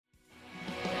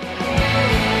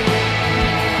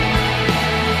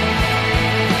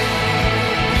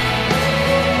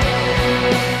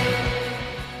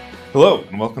Hello,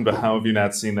 and welcome to How Have You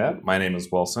Not Seen That? My name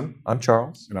is Wilson. I'm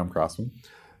Charles. And I'm Crossman.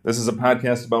 This is a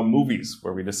podcast about movies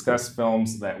where we discuss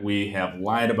films that we have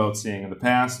lied about seeing in the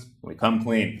past, and we come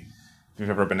clean. If you've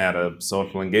ever been at a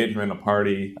social engagement, a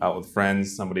party, out with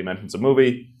friends, somebody mentions a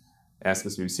movie, ask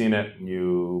us if you've seen it, and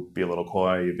you be a little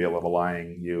coy, you be a little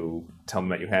lying, you tell them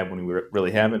that you have when you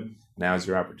really haven't. Now's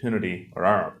your opportunity, or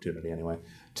our opportunity anyway,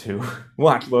 to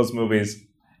watch those movies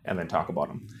and then talk about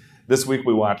them. This week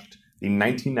we watched the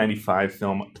 1995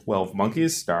 film 12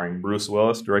 Monkeys, starring Bruce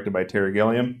Willis, directed by Terry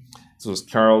Gilliam. This was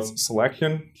Charles'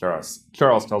 selection. Charles,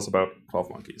 tell us about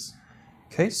 12 Monkeys.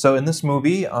 Okay, so in this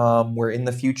movie, we're in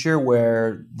the future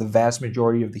where the vast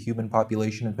majority of the human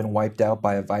population has been wiped out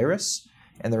by a virus,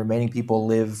 and the remaining people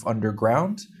live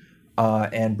underground.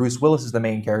 And Bruce Willis is the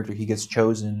main character. He gets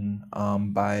chosen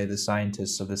by the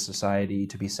scientists of this society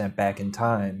to be sent back in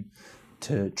time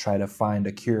to try to find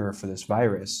a cure for this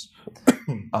virus.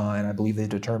 And I believe they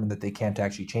determined that they can't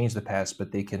actually change the past,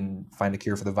 but they can find a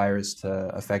cure for the virus to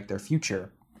affect their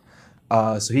future.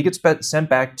 So he gets sent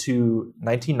back to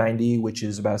 1990, which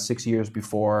is about 6 years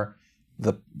before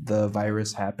the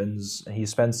virus happens. He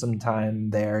spends some time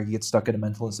there. He gets stuck in a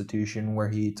mental institution where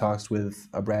he talks with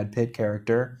a Brad Pitt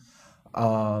character.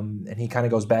 And he kind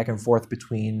of goes back and forth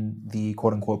between the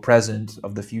quote-unquote present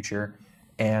of the future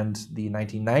and the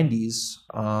 1990s,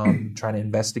 trying to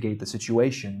investigate the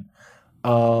situation.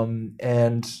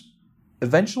 And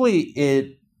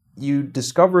eventually you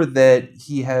discover that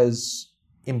he has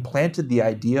implanted the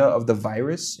idea of the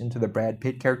virus into the Brad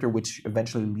Pitt character, which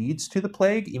eventually leads to the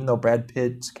plague, even though Brad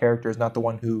Pitt's character is not the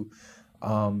one who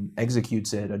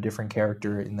executes it. A different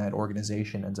character in that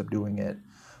organization ends up doing it.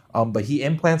 But he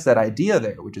implants that idea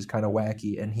there, which is kind of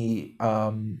wacky, and he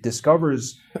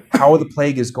discovers how the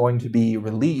plague is going to be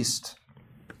released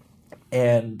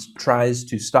and tries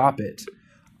to stop it.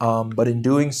 But in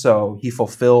doing so, he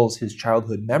fulfills his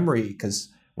childhood memory, because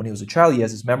when he was a child, he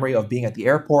has this memory of being at the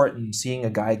airport and seeing a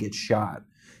guy get shot.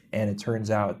 And it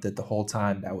turns out that the whole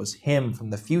time that was him from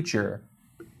the future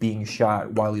being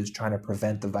shot while he was trying to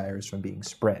prevent the virus from being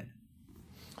spread.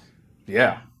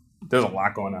 Yeah. There's a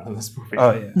lot going on in this movie.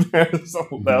 Oh, yeah. So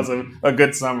that was a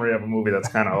good summary of a movie that's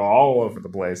kind of all over the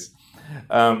place.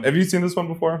 Have you seen this one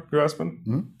before, Grossman?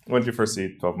 Mm-hmm. When did you first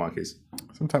see 12 Monkeys?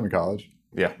 Sometime in college.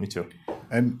 Yeah, me too.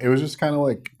 And it was just kind of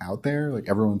like out there. Like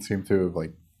everyone seemed to have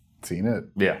like seen it.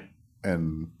 Yeah.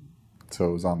 And so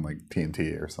it was on like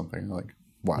TNT or something. Like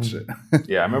watched it.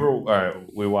 Yeah, I remember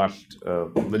we watched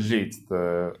Legit,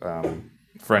 the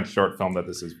French short film that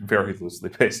this is very loosely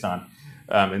based on.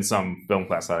 In some film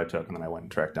class that I took, and then I went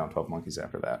and tracked down 12 Monkeys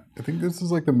after that. I think this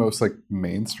is like the most like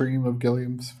mainstream of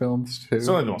Gilliam's films too. It's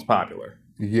only the most popular.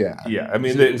 Yeah. Yeah, I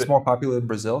mean... It's more popular in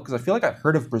Brazil? Because I feel like I've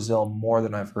heard of Brazil more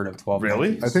than I've heard of 12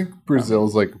 Really? Monkeys. I think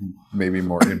Brazil's like maybe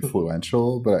more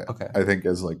influential, but Okay. I think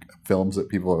as like films that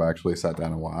people have actually sat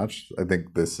down and watched, I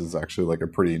think this is actually like a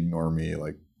pretty normie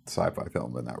like sci-fi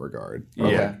film in that regard. Yeah.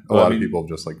 Like, a lot of people have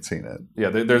just like seen it. Yeah,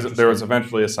 there was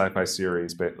eventually a sci-fi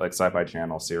series, like Sci-Fi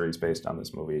Channel series based on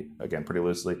this movie, again, pretty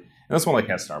loosely. And this one like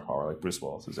has star power, like Bruce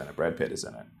Willis is in it, Brad Pitt is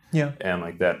in it. Yeah. And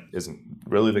like that isn't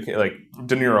really the case. Like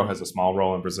De Niro has a small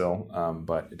role in Brazil,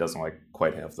 but it doesn't like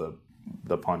quite have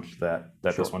the punch that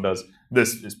Sure. this one does.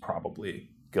 This is probably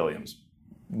Gilliam's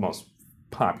most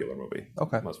popular movie.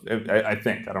 Okay. I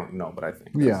think. I don't know, but I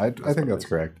think. Yeah, I what think it that's is.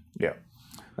 correct. Yeah.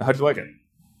 How'd you like it?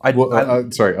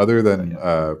 Sorry, other than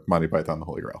Monty Python the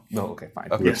Holy Grail. No, okay, fine.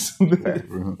 Okay. Yes. Fair.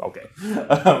 Okay.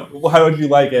 How would you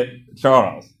like it,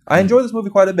 Charles? I enjoy this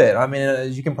movie quite a bit. I mean,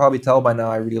 as you can probably tell by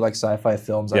now, I really like sci-fi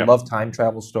films. Yeah. I love time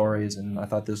travel stories, and I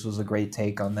thought this was a great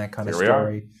take on that kind of Here we are.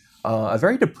 story. A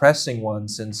very depressing one,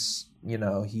 since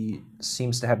he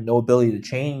seems to have no ability to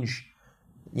change,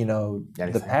 the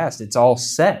Anything. past. It's all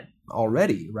set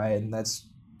already, right? And that's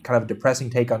kind of a depressing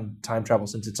take on time travel,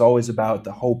 since it's always about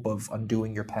the hope of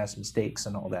undoing your past mistakes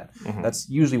and all that. Mhm. That's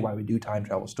usually why we do time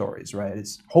travel stories, right?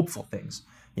 It's hopeful things,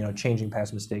 changing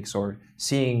past mistakes or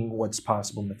seeing what's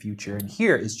possible in the future. And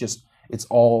here it's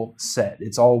all set.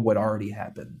 It's all what already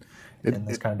happened. And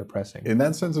that's kind of depressing. In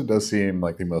that sense, it does seem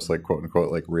like the most like quote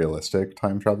unquote like realistic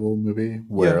time travel movie,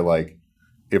 where Yeah. like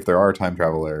if there are time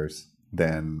travelers,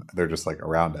 then they're just like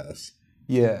around us,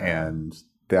 Yeah. and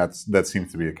that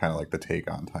seems to be kind of like the take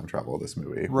on time travel of this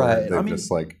movie. where Right. They're I mean- just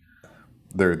like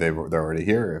they're already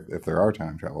here if there are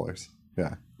time travelers.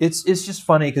 Yeah. It's just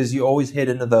funny because you always hit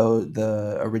into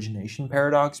the origination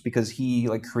paradox, because he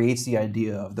like creates the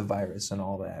idea of the virus and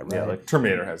all that, right? Yeah, like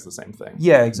Terminator has the same thing.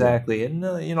 Yeah, exactly. And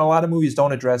a lot of movies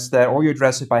don't address that, or you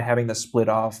address it by having the split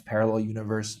off parallel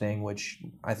universe thing, which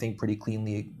I think pretty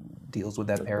cleanly deals with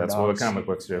that paradox. That's what the comic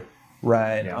books do.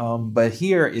 Right. Yeah. But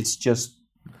here it's just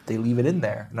they leave it in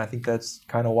there, and I think that's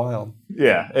kind of wild.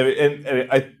 Yeah,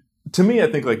 and to me, I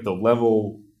think like the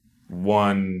level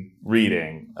one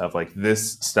reading of like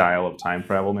this style of time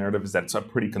travel narrative is that it's a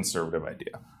pretty conservative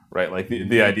idea, right? Like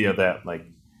the idea that like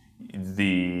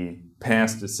the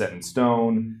past is set in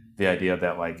stone, the idea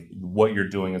that like what you're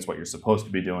doing is what you're supposed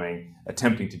to be doing,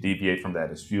 attempting to deviate from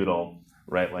that is futile,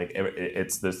 right? Like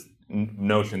it's this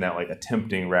notion that like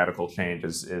attempting radical change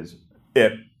is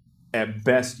at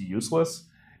best useless,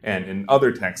 and in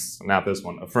other texts, not this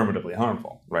one, affirmatively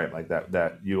harmful, right? Like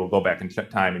that you will go back in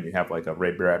time and you have like a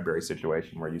Ray Bradbury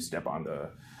situation where you step on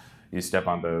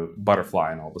the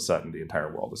butterfly and all of a sudden the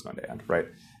entire world is going to end, right?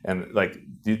 And like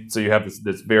so you have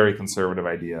this very conservative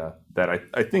idea that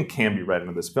I think can be read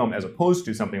into this film, as opposed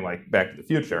to something like Back to the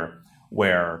Future,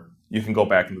 where you can go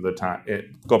back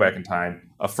in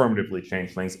time, affirmatively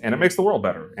change things, and it makes the world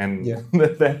better. And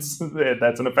that's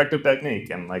an effective technique.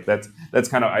 And like that's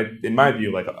kind of, in my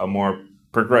view, like a more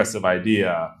progressive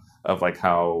idea of like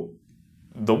how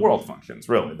the world functions.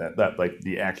 Really, that like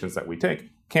the actions that we take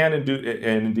can and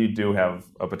indeed do have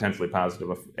a potentially positive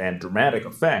and dramatic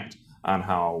effect on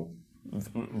how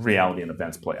reality and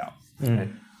events play out.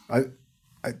 Mm.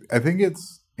 I think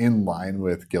it's in line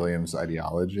with Gilliam's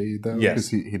ideology, though, yes, because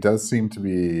he does seem to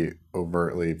be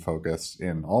overtly focused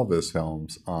in all of his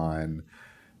films on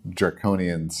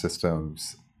draconian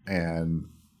systems, and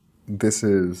this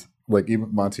is like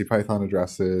even Monty Python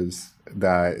addresses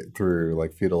that through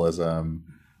like feudalism.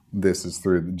 This is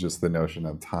through just the notion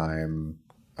of time.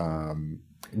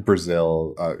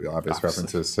 Brazil, obvious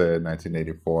references to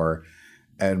 1984,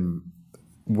 and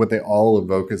what they all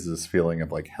evoke is this feeling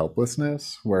of like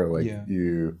helplessness, where like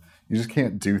you just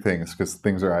can't do things because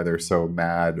things are either so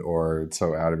mad or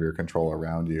so out of your control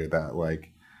around you that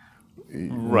like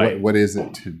what is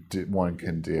it to do, one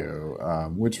can do,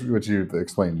 which you've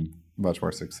explained much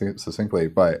more succinctly,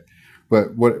 but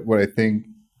what I think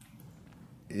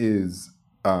is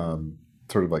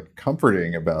sort of like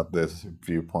comforting about this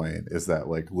viewpoint is that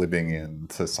like living in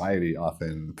society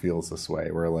often feels this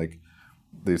way, where like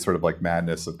the sort of like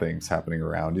madness of things happening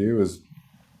around you is,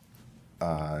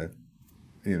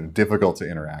 difficult to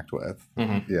interact with.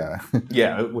 Mm-hmm. Yeah.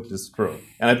 Yeah, which is true.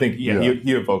 And I think, he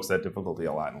evokes that difficulty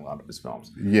a lot in a lot of his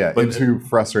films. Yeah, but into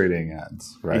frustrating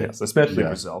ends, right? Yes, especially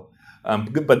Brazil.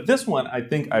 But this one, I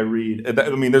think I read, I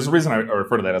mean, there's a reason I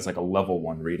refer to that as like a level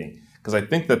one reading, because I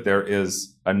think that there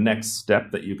is a next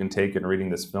step that you can take in reading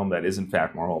this film that is in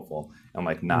fact more hopeful and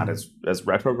like not as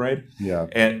retrograde. Yeah.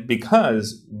 And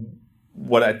because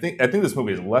what I think this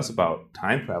movie is less about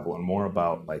time travel and more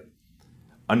about like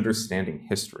understanding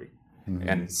history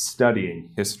and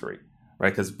studying history,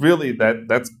 right? Because really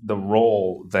that's the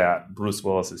role that Bruce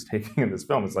Willis is taking in this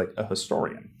film, is like a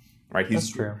historian, right? That's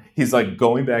true. He's like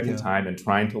going back in time and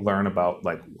trying to learn about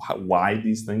like why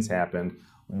these things happened.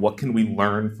 What can we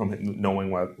learn from it,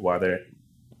 knowing why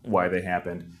they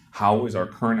happened? How is our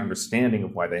current understanding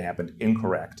of why they happened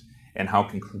incorrect? And how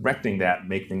can correcting that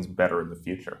make things better in the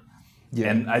future? Yeah.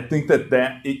 And I think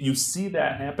you see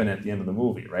that happen at the end of the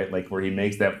movie, right? Like where he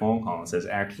makes that phone call and says,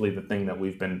 actually, the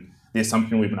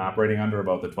assumption we've been operating under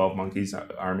about the 12 Monkeys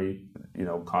army,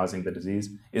 causing the disease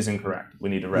is incorrect. We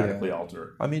need to radically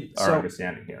alter our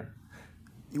understanding here.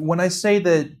 When I say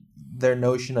that their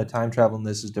notion of time travel in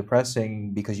this is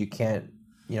depressing because you can't,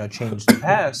 change the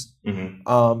past,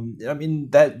 I mean,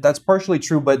 that's partially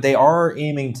true, but they are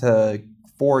aiming to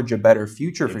forge a better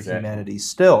future for humanity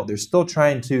still. They're still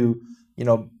trying to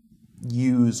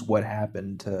use what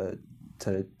happened to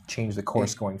change the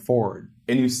course going forward.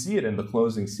 And you see it in the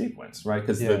closing sequence, right?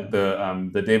 Because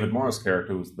the David Morris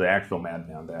character, who's the actual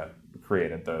madman that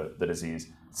created the disease,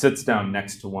 sits down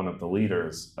next to one of the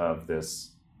leaders of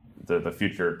the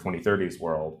future 2030s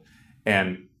world,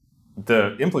 and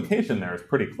the implication there is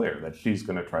pretty clear that she's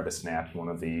going to try to snatch one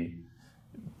of the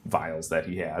vials that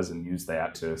he has and use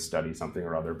that to study something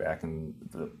or other back in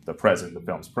the present, the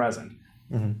film's present.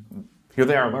 Mm-hmm. Here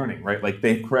they are learning, right? Like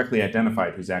they've correctly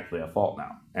identified who's actually at fault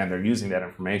now, and they're using that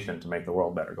information to make the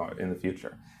world better in the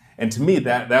future. And to me,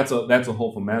 that's a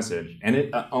hopeful message, and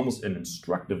it almost an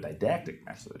instructive, didactic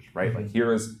message, right? Mm-hmm.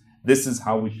 Like this is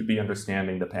how we should be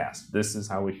understanding the past. This is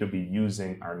how we should be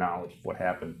using our knowledge of what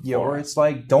happened. Yeah, or it's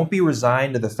like, don't be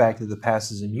resigned to the fact that the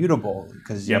past is immutable,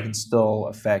 because you can still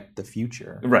affect the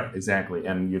future. Right, exactly.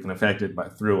 And you can affect it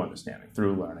through understanding,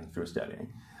 through learning, through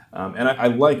studying. And I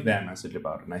like that message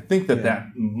about it. And I think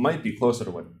that might be closer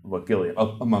to what Gilliam,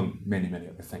 among many, many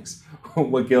other things,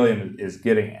 what Gilliam is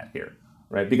getting at here,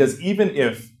 right? Because even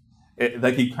if,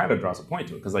 he kind of draws a point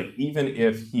to it, because like even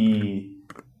if he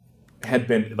had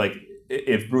been, like,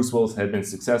 if Bruce Willis had been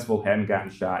successful, hadn't gotten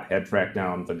shot, had tracked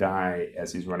down the guy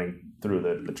as he's running through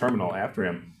the terminal after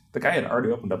him, the guy had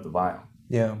already opened up the vial.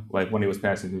 Yeah. Like when he was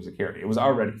passing through security. It was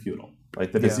already futile.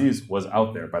 Like the disease was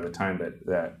out there by the time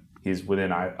that he's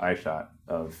within eyeshot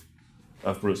of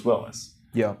Bruce Willis.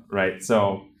 Yeah. Right.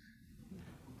 So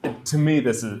to me,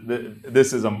 this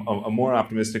is a more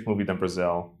optimistic movie than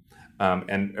Brazil,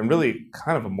 and really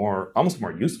kind of almost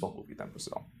more useful movie than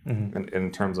Brazil,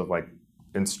 in terms of like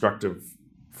instructive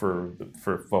for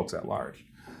folks at large.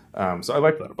 So I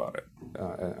liked that about it,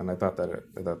 and I thought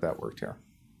that worked here.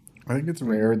 I think it's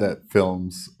rare that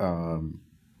films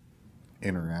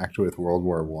interact with World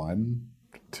War One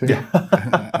too. Yeah.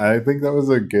 I think that was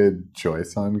a good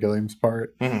choice on Gilliam's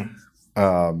part. Mm-hmm.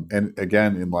 And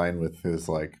again, in line with his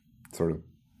like sort of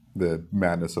the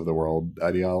madness of the world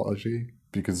ideology,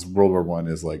 because World War One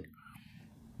is like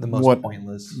the most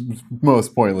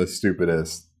pointless,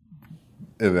 stupidest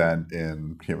event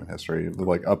in human history,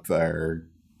 like up there.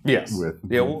 Yes. With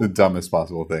the dumbest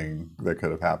possible thing that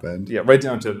could have happened. Yeah, right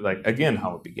down to like again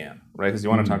how it began, right? Because you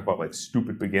want to talk about like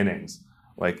stupid beginnings,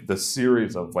 like the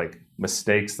series of like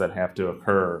mistakes that have to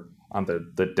occur on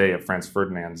the day of Franz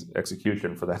Ferdinand's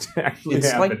execution for that to actually happen.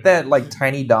 It's like that like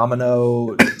tiny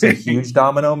domino to huge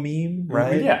domino meme,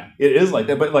 right? Yeah, it is like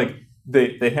that. But like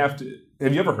they have to.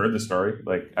 Have you ever heard the story?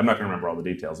 Like, I'm not going to remember all the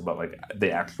details about like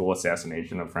the actual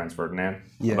assassination of Franz Ferdinand.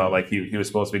 Yeah. About like he was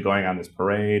supposed to be going on this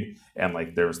parade, and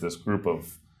like there was this group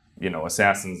of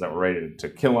assassins that were ready to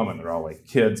kill him, and they're all like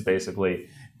kids basically,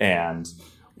 and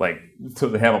like so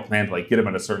they have a plan to like get him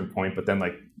at a certain point, but then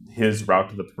like his route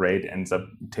to the parade ends up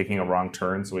taking a wrong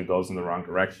turn, so he goes in the wrong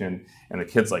direction, and the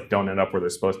kids like don't end up where they're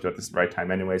supposed to at the right time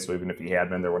anyway. So even if he had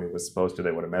been there when he was supposed to,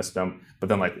 they would have missed him. But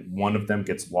then like one of them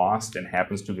gets lost and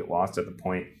happens to get lost at the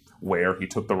point where he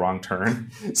took the wrong turn.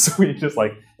 So he just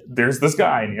like there's this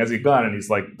guy and he has a gun and he's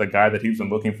like the guy that he's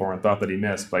been looking for and thought that he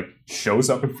missed like shows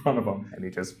up in front of him and he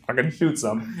just fucking shoots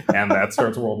him, and that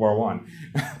starts World War One.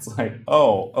 It's like,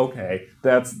 oh, okay,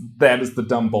 that is the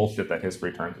dumb bullshit that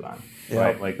history turns on. Yeah.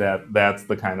 Right, like that's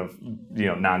the kind of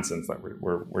nonsense that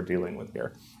we're dealing with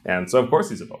here. And so of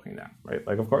course he's evoking that, right?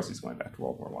 Like of course he's going back to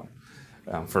World War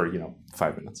One for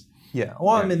 5 minutes. Yeah.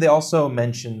 Well, I mean, they also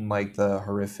mention like the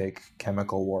horrific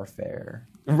chemical warfare.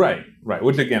 Right.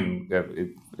 Which again,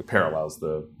 it parallels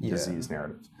the disease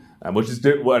narrative, which is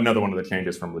another one of the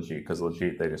changes from Legit, because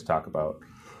Legit they just talk about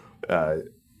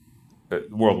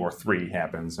World War III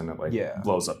happens and it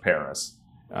blows up Paris,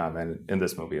 and in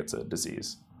this movie it's a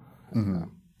disease,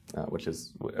 which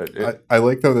is I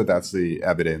like though that's the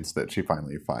evidence that she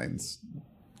finally finds.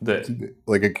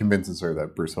 Like it convinces her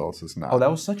that Bruce Willis is not. Oh,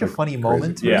 that was such a funny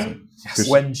moment. Yeah. Yes.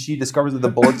 When she discovers that the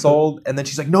bullet's old, and then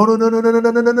she's like, no,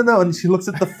 and she looks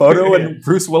at the photo, and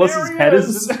Bruce Willis's head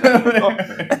is.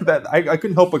 That I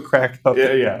couldn't help but crack up.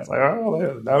 Yeah. It's like,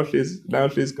 oh, now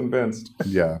she's convinced.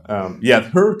 Yeah.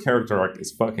 Her character arc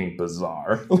is fucking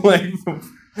bizarre. Like,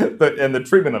 and the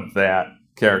treatment of that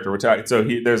character.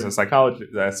 There's a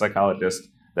psychologist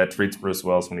that treats Bruce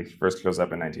Willis when he first shows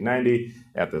up in 1990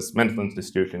 at this mental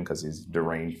institution because he's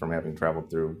deranged from having traveled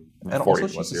through 40 and also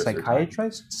she's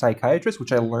a psychiatrist,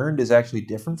 which I learned is actually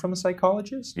different from a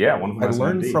psychologist. Yeah, one of them I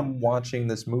learned from watching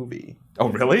this movie. Oh,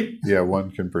 really? Yeah,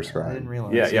 one can prescribe. I didn't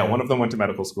realize. Yeah. One of them went to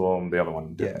medical school and the other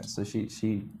one didn't. Yeah, so she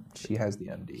has the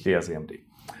MD. She has the MD.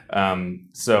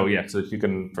 So she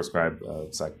can prescribe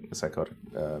psychotic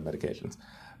medications.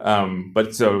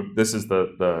 But so this is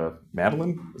the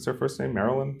Madeline is her first name,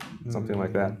 Marilyn, something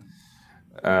like that.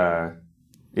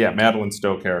 Madeline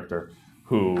Stowe character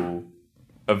who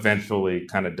eventually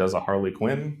kind of does a Harley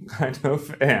Quinn kind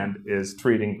of and is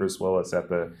treating Bruce Willis at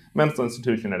the mental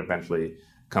institution and eventually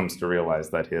comes to realize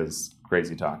that his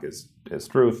crazy talk is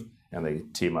truth, and they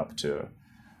team up to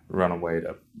run away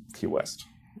to Key West,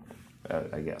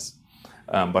 I guess.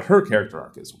 But her character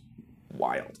arc is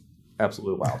wild.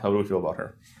 Absolutely wild. How do we feel about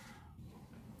her?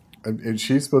 And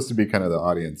she's supposed to be kind of the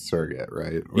audience surrogate,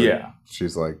 right? Where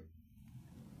she's like,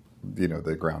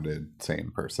 the grounded,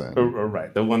 sane person.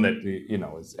 Right. The one that,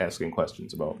 is asking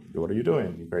questions about, what are you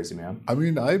doing, you crazy man? I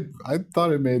mean, I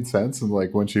thought it made sense. And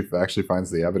like when she actually finds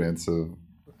the evidence of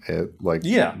it, like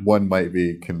one might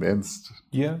be convinced.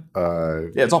 Yeah.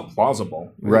 It's all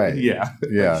plausible. Right. Yeah.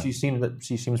 Like she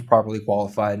seems properly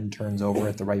qualified and turns over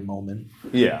at the right moment.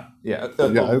 Yeah. I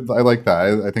like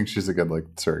that. I think she's a good like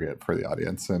surrogate for the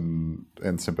audience and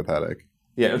sympathetic.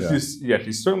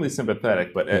 She's certainly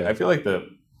sympathetic, but I feel like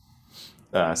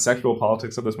sexual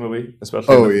politics of this movie,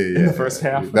 especially in the first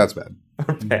half. That's bad.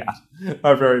 Are bad.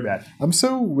 Are very bad. I'm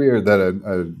so weird that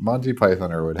a Monty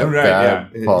Pythoner would have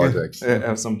bad politics.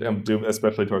 Have some,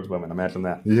 especially towards women. Imagine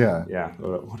that. Yeah. Yeah.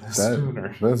 What a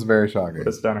stunner. That's very shocking. What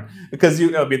a stunner. Because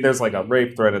there's like a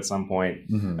rape threat at some point.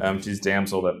 She's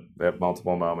damseled at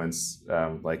multiple moments.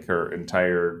 Like her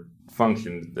entire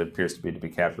function appears to be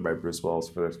captured by Bruce Willis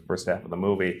for the first half of the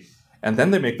movie. And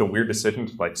then they make the weird decision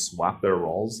to like swap their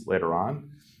roles later on,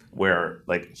 where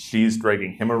like she's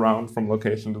dragging him around from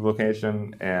location to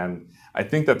location, and I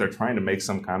think that they're trying to make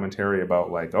some commentary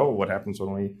about like, oh, what happens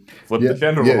when we flip the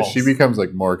gender roles? Yeah, she becomes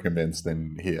like more convinced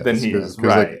than he is.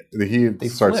 Right? Like, he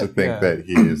starts to think that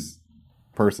he's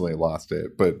personally lost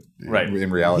it, but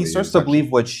in reality, he starts to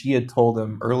believe what she had told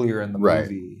him earlier in the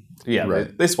movie. Yeah,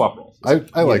 they swap roles.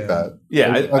 I like that.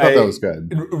 Yeah, I thought that was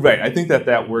good. Right, I think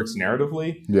that works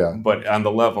narratively. Yeah, but on the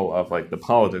level of like the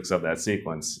politics of that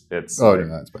sequence, it's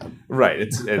that's bad. Right,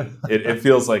 it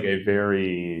feels like a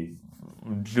very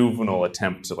juvenile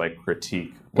attempt to like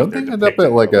critique. Don't they end up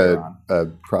at like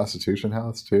a prostitution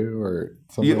house too, or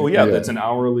something? That's an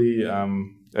hourly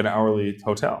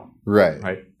hotel.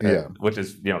 Right. Yeah, which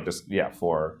is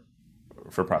for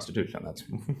prostitution. That's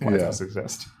why it does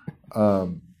exist.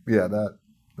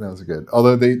 That was good.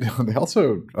 Although they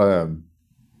also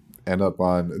end up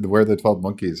on where the 12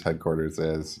 Monkeys headquarters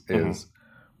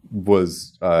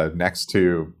was next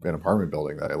to an apartment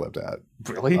building that I lived at.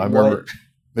 Really? I remember.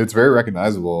 It's very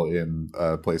recognizable in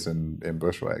a place in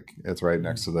Bushwick. It's right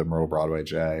next to the Myrtle Broadway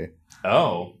J.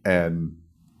 Oh. And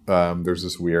there's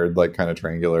this weird like kind of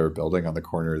triangular building on the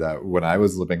corner that when I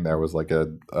was living there was like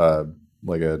an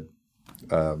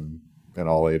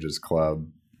all ages club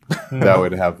that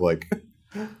would have like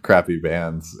crappy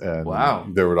bands, and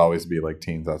there would always be like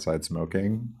teens outside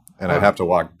smoking, and I'd have to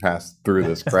walk through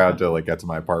this crowd to like get to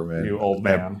my apartment. You old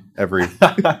man. Every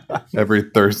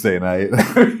Thursday night.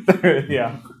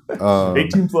 Yeah.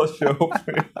 18 plus show.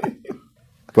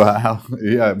 But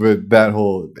that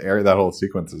whole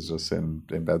sequence is just in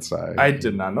Bed-Stuy. I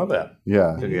did not know that.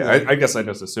 Yeah. I guess I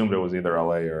just assumed it was either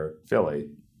LA or Philly,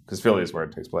 because Philly is where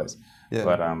it takes place. Yeah.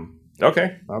 But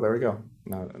okay. Well, there we go.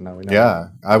 Now we know. Yeah,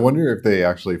 I wonder if they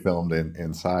actually filmed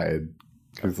inside,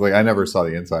 because like I never saw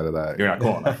the inside of that. You're not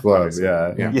cool enough. Club.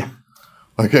 Yeah.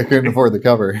 Like I couldn't afford the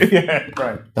cover. Yeah,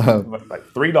 right. Like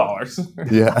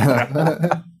 $3.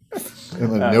 Yeah.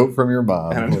 And a note from your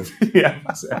mom. Yeah,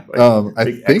 exactly.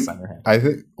 I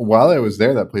think while I was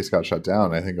there, that place got shut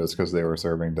down. I think it was because they were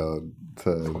serving to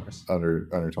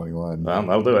under 21. Well,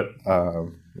 that'll do it.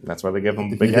 That's why they give them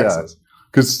the big X's.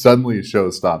 Because suddenly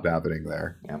shows stopped happening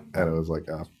there, and it was like,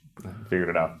 figured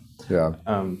it out. Yeah.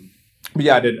 But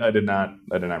yeah, I did not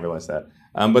realize that.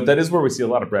 But that is where we see a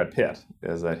lot of Brad Pitt,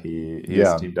 is that he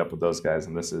is teamed up with those guys,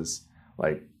 and this is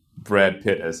like Brad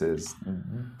Pitt as his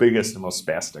biggest and most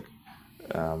spastic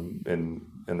in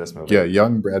this movie. Yeah,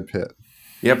 young Brad Pitt.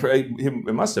 Yeah,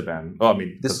 it must have been. Well, I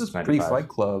mean, this is pre-Fight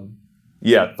Club.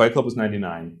 Yeah, Fight Club was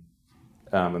 99,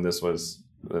 and this was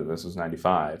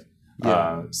 95.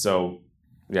 Yeah.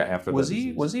 After was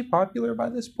he popular by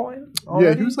this point already?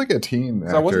 Yeah, he was like a teen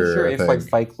actor. I wasn't sure if like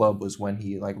Fight Club was when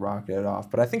he like rocketed it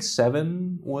off, but I think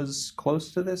Seven was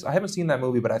close to this. I haven't seen that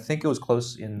movie, but I think it was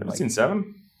close in. Have you seen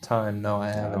Seven? Time? No, I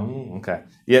haven't. Oh, okay.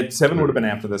 Yeah, Seven would have been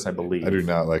after this, I believe. I do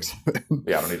not like Seven.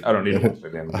 Yeah, I don't need to watch it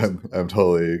again. I'm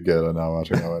totally good on not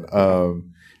watching that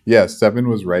one. Yeah, Seven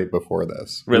was right before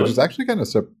this, really? Which is actually kind of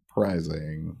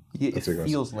surprising. Yeah, it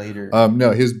feels later.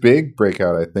 No, his big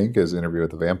breakout, I think, is Interview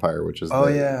with the Vampire, which is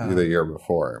the year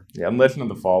before. Yeah, and Legend of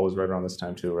the Fall was right around this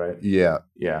time too, right? Yeah,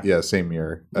 same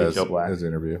year as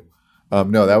Interview.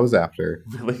 No, that was after.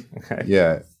 Really? Okay.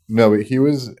 Yeah, no, but he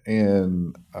was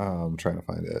in. I'm trying to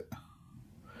find it.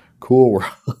 Cool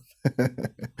World.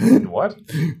 In what?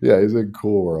 Yeah, he's in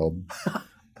Cool World.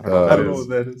 I don't know what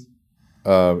that is.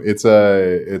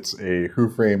 It's a Who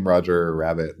Framed Roger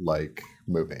Rabbit like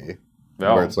movie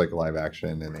where it's like live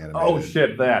action and animated. Oh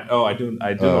shit! I do know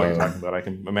what you're talking about. I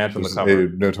can imagine the cover. A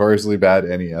notoriously bad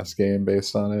NES game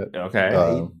based on it.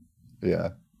 Okay. Yeah.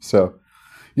 So,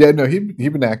 yeah, no, he'd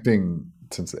been acting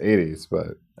since the 80s,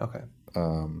 but okay.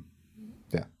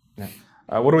 Yeah.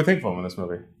 What do we think of him in this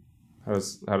movie? How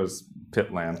does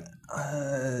Pitt land?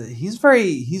 He's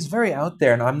very out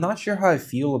there, and I'm not sure how I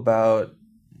feel about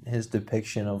his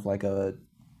depiction of like a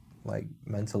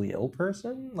mentally ill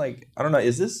person. Like, I don't know,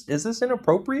 is this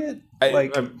inappropriate?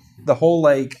 The whole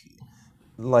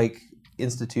like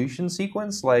institution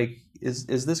sequence, like is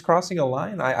this crossing a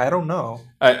line? I don't know.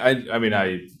 I mean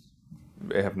I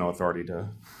have no authority to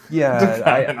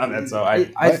comment on that. So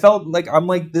I felt like I'm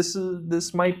like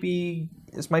this might be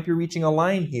this might be reaching a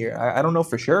line here. I don't know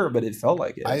for sure, but it felt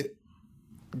like it.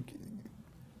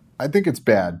 I think it's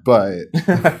bad, but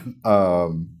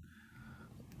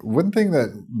one thing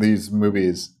that these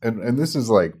movies, and this is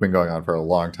like been going on for a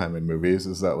long time in movies,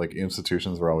 is that like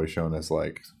institutions were always shown as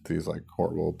like these like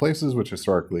horrible places, which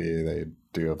historically they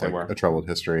do have like a troubled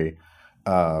history.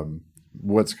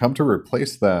 What's come to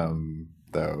replace them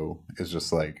though is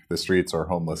just like the streets or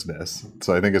homelessness.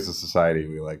 So I think as a society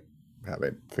we like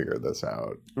haven't figured this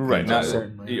out. Right. Not,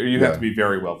 you have to be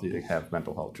very wealthy to have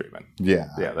mental health treatment. Yeah.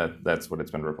 Yeah, that's what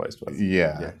it's been replaced with.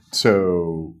 Yeah.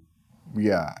 So,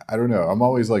 yeah, I don't know. I'm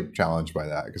always like challenged by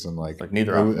that because I'm like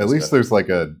neither at least there's like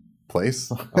a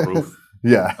place. A roof.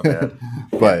 Yeah.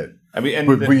 But I mean,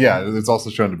 but yeah, it's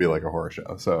also shown to be like a horror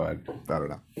show. So I don't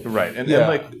know. Right. And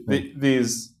like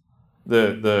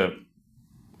the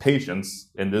patients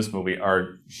in this movie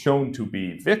are shown to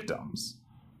be victims.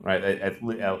 Right,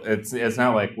 it's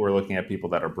not like we're looking at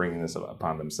people that are bringing this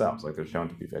upon themselves. Like they're shown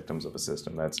to be victims of a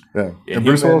system that's And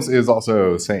Bruce Willis is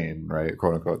also sane, right?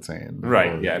 "Quote unquote" sane,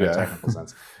 right? In a technical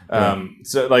sense.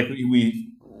 So like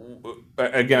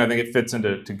again, I think it fits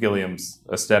into Gilliam's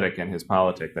aesthetic and his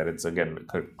politic that it's again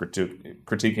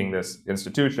critiquing this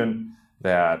institution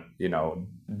that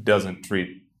doesn't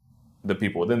treat the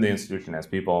people within the institution as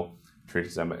people,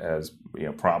 treats them as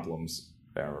problems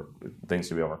or things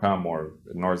to be overcome, or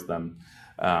ignores them.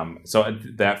 So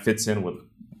that fits in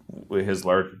with his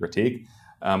larger critique.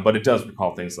 But it does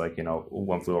recall things like,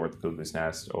 One Flew Over the Cuckoo's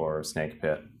Nest or Snake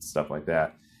Pit, stuff like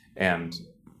that. And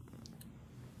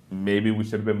maybe we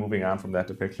should have been moving on from that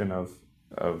depiction of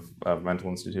mental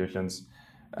institutions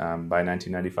by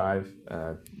 1995.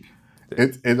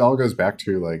 It all goes back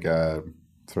to like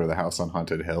sort of the House on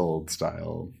Haunted Hill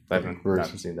style. I haven't not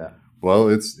seen that.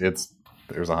 Well,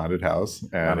 there's a haunted house,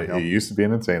 and it used to be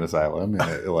an insane asylum,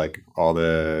 and like all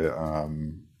the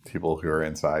people who are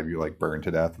inside, you like burn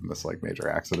to death in this like major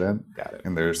accident. Got it.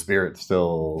 And their spirits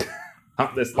still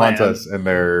haunt us, and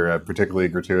they're particularly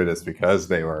gratuitous because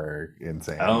they were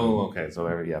insane. Oh, okay. So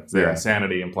their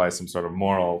insanity implies some sort of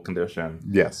moral condition.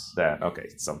 Yes.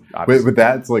 So but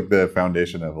that's like the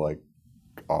foundation of like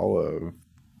all of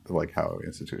like how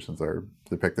institutions are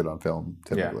depicted on film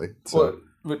typically. Yeah. So.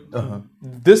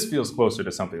 This feels closer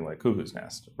to something like Cuckoo's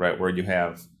Nest, right? Where you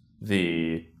have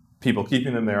the people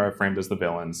keeping them there are framed as the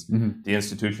villains. Mm-hmm. The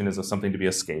institution is something to be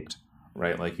escaped,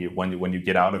 right? Like when you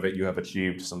get out of it, you have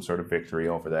achieved some sort of victory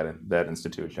over that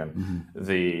institution. Mm-hmm.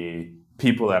 The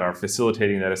people that are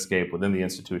facilitating that escape within the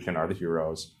institution are the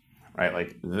heroes, right?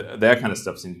 Like that kind of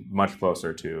stuff seems much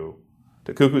closer to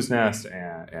Cuckoo's Nest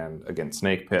and again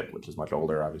Snake Pit, which is much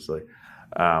older, obviously.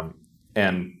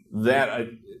 And that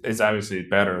is obviously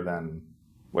better than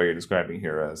what you're describing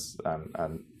here as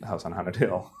on House on Haunted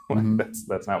Hill. Mm-hmm.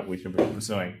 That's not what we should be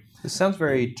pursuing. This sounds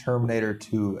very Terminator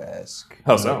 2-esque.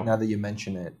 How so? Now that you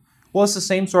mention it. Well, it's the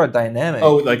same sort of dynamic.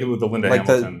 Oh, like with the Linda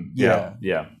Hamilton. Yeah.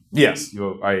 Yes,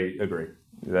 I agree.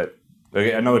 That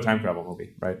another time travel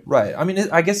movie, right? Right. I mean,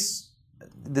 I guess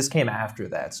this came after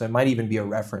that, so it might even be a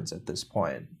reference at this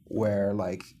point where,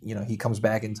 like, he comes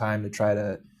back in time to try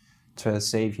to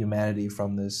save humanity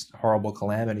from this horrible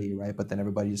calamity, right? But then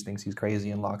everybody just thinks he's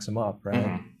crazy and locks him up, right?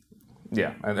 Mm-hmm.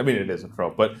 Yeah, I mean, it is a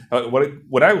trope. But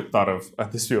what I thought of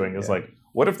at this viewing is like,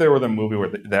 what if there were the movie where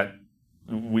that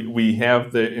we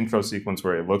have the intro sequence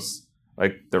where it looks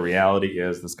like the reality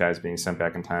is this guy's being sent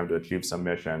back in time to achieve some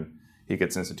mission. He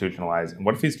gets institutionalized, and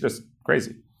what if he's just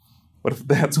crazy? What if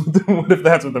that's what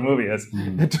the movie is?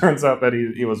 Mm-hmm. It turns out that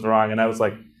he was wrong, and I was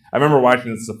like, I remember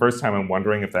watching this the first time and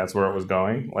wondering if that's where it was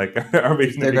going. Like,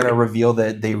 they're going to reveal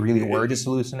that they really were just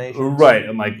hallucinations, right?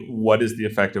 And like, what is the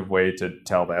effective way to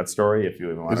tell that story if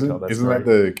you even want to tell that story? Isn't that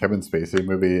the Kevin Spacey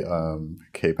movie,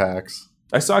 K-Pax?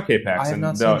 I saw K-Pax, and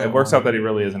it works out that he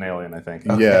really is an alien, I think.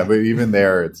 Okay. Yeah, but even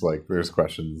there, it's like there's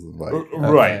questions of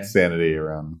like sanity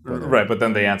around. Right, but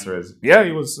then the answer is, yeah,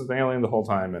 he was an alien the whole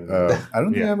time. And I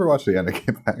don't think I ever watched the end of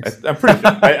K-Pax. I'm pretty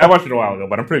sure. I watched it a while ago,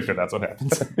 but I'm pretty sure that's what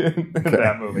happens in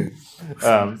that movie.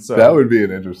 So that would be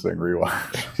an interesting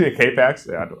rewatch. K-Pax?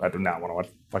 Yeah, I do not want to watch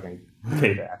fucking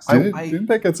K-Pax. Didn't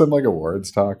that get some like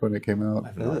awards talk when it came out? I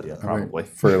have no idea, probably.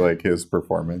 For like his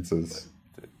performances.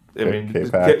 I mean,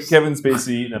 Kevin Spacey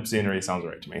eating up scenery sounds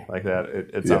right to me. Like that,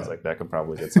 it sounds like that could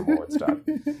probably get some awards talk.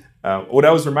 What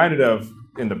I was reminded of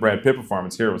in the Brad Pitt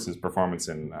performance here was his performance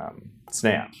in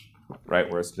Snatch,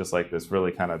 right? Where it's just like this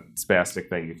really kind of spastic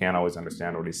thing. You can't always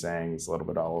understand what he's saying. He's a little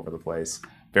bit all over the place.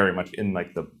 Very much in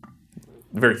like the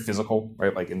very physical,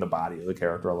 right? Like in the body of the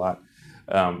character a lot.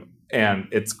 And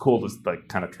it's cool to like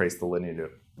kind of trace the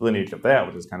lineage of that,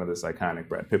 which is kind of this iconic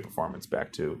Brad Pitt performance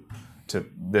back to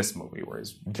this movie where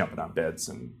he's jumping on beds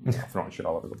and throwing shit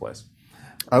all over the place.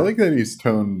 I like that he's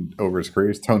toned over his career.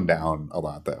 He's toned down a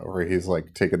lot though, where he's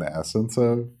like taken the essence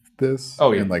of this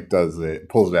and like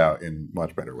pulls it out in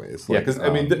much better ways. Yeah, like, because I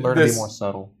mean, learn to be more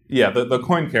subtle. Yeah, the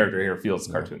coin character here feels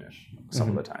cartoonish some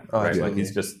of the time, right? Like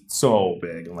he's just so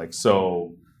big and like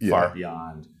so far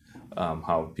beyond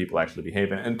how people actually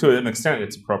behave, and to an extent,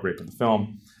 it's appropriate to the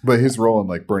film. But his role in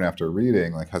like Burn After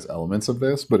Reading like has elements of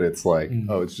this, but it's like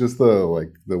it's just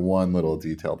the one little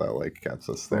detail that like gets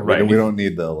us there. Right, we don't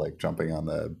need the like jumping on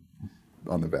the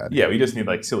bed. Yeah, we just need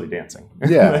like silly dancing.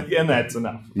 Yeah, and that's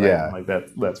enough. Right? Yeah, like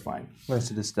that's fine. Nice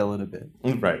to distill it a bit.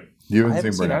 Right. You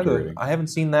haven't seen Burn After Reading? I haven't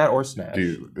seen that or Snatch.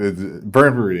 Dude,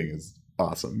 Burn After Reading is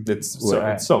awesome. It's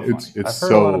so funny. It's I've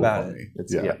heard a lot about funny.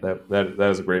 it. That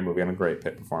is a great movie and a great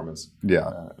Pitt performance.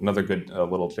 Yeah, another good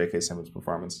little J.K. Simmons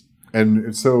performance. And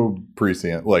it's so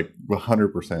prescient, like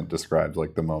 100% describes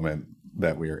like the moment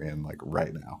that we are in, like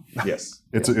right now. Yes,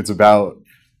 it's about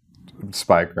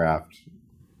spycraft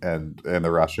and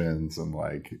the Russians and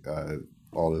like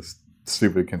all this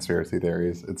stupid conspiracy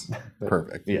theories. It's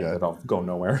perfect. Yeah, it all go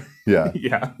nowhere. Yeah,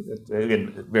 yeah. It's,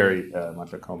 again, very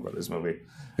much a Coen Brothers movie.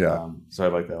 Yeah. So I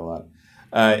like that a lot.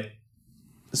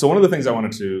 So one of the things I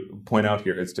wanted to point out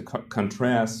here is to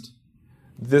contrast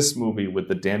this movie with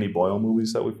the Danny Boyle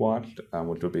movies that we've watched,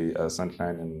 which would be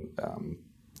Sunshine and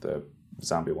the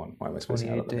zombie one. Why am I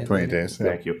spacing out? 28 Days.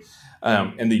 Thank you.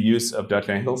 And the use of Dutch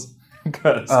angles.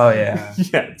 Oh yeah.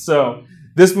 Yeah. So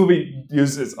this movie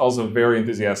also very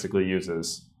enthusiastically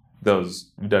uses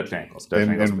those Dutch angles.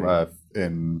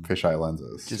 In fisheye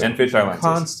lenses. And fisheye lenses.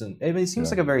 Constant. It seems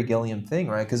like a very Gilliam thing,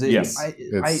 right? Because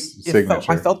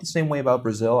I felt the same way about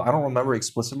Brazil. I don't remember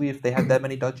explicitly if they had that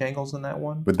many Dutch angles in that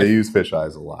one. But they use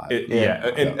fisheyes a lot.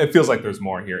 And it feels like there's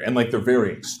more here. And like they're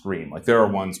very extreme. Like there are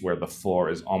ones where the floor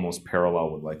is almost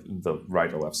parallel with like the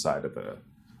right or left side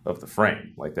of the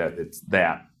frame. Like that, it's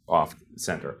that off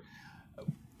center.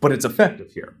 But it's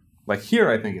effective here. Like here,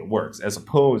 I think it works, as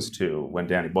opposed to when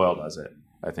Danny Boyle does it.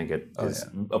 I think it is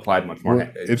applied much more.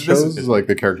 Well, it shows like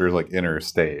the character's like inner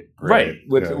state, right?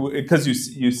 Because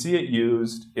you see it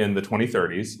used in the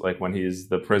 2030s, like when he's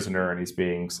the prisoner and he's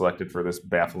being selected for this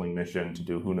baffling mission to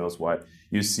do who knows what.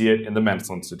 You see it in the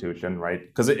mental institution, right?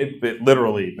 Because it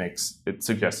literally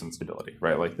suggests instability,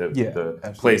 right? Like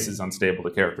the place is unstable,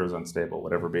 the character is unstable,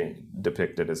 whatever being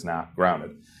depicted is not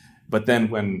grounded. But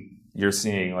then when you're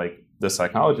seeing like the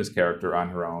psychologist character on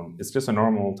her own, it's just a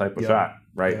normal type of shot,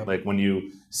 right? Yep. Like when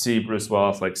you see Bruce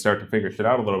Willis like start to figure shit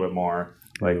out a little bit more,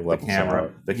 like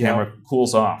the camera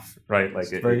cools off, right?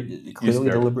 Like it's very clearly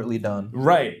deliberately done,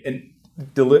 right? And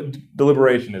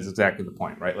deliberation is exactly the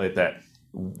point, right? Like that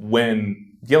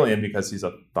when Gilliam, because he's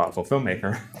a thoughtful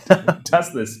filmmaker,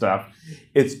 does this stuff,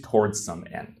 it's towards some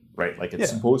end. Right, like it's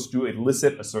supposed to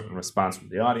elicit a certain response from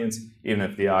the audience, even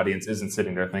if the audience isn't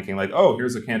sitting there thinking like, "Oh,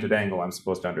 here's a canted angle. I'm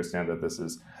supposed to understand that this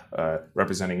is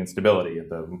representing instability in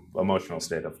the emotional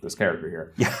state of this character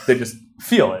here." Yeah. They just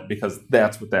feel it because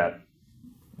that's what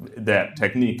that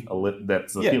technique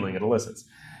that's the feeling it elicits.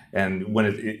 And when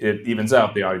it evens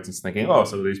out, the audience is thinking, "Oh,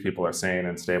 so these people are sane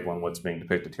and stable, and what's being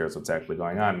depicted here is what's actually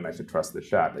going on, and I should trust this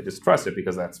shot." They just trust it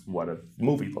because that's what a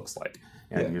movie looks like,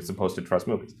 and you're supposed to trust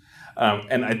movies.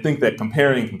 And I think that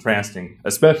comparing and contrasting,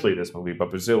 especially this movie, but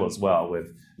Brazil as well,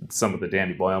 with some of the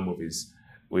Danny Boyle movies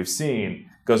we've seen,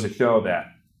 goes to show that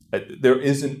there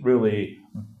isn't really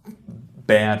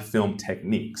bad film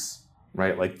techniques,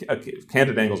 right? Like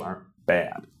canted angles aren't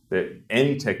bad.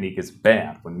 Any technique is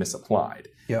bad when misapplied.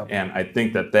 Yeah. And I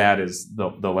think that is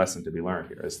the lesson to be learned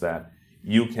here, is that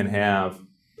you can have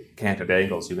canted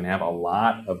angles, you can have a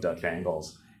lot of Dutch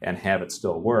angles and have it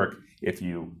still work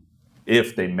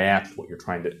if they match what you're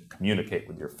trying to communicate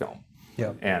with your film.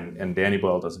 Yeah. And Danny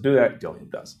Boyle doesn't do that, Gilliam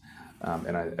does.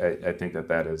 And I think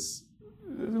that is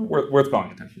worth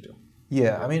calling attention to.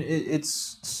 Yeah, I mean,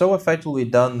 it's so effectively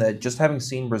done that just having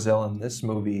seen Brazil and this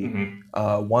movie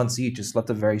once each just left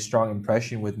a very strong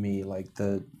impression with me, like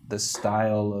the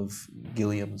style of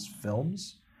Gilliam's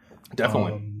films.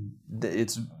 Definitely.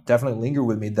 It's definitely lingered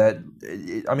with me.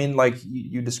 I mean, like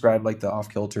you described like the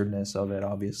off-kilteredness of it,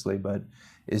 obviously, but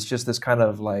it's just this kind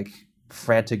of like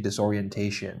frantic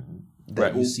disorientation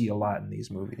that you see a lot in these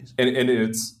movies. And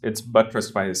it's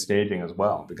buttressed by his staging as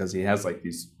well, because he has like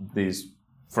these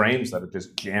frames that are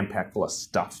just jam-packed full of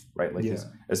stuff, right? Like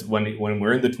when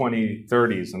we're in the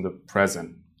 2030s and the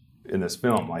present, in this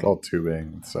film. Like It's all tubing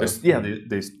and stuff.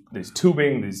 These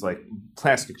tubing, these like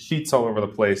plastic sheets all over the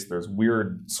place. There's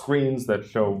weird screens that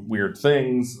show weird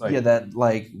things. Like, that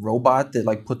like robot that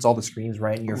like puts all the screens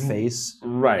right in your face,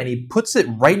 right? And he puts it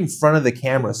right in front of the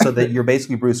camera so that you're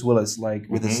basically Bruce Willis, like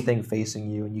with this thing facing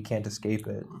you, and you can't escape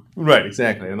it. Right,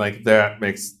 exactly, and like that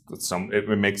makes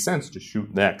it makes sense to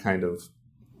shoot that kind of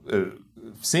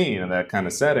scene and that kind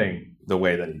of setting the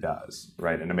way that he does,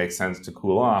 right? And it makes sense to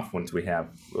cool off once we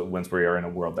are in a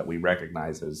world that we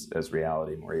recognize as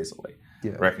reality more easily,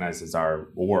 recognize as our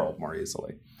world more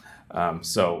easily.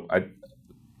 Good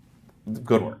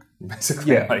work,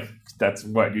 basically. Yeah. Like that's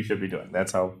what you should be doing.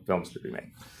 That's how films should be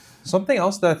made. Something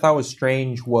else that I thought was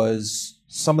strange was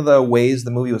some of the ways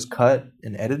the movie was cut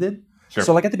and edited. Sure.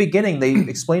 So like at the beginning, they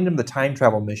explained him the time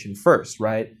travel mission first,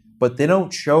 right? But they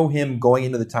don't show him going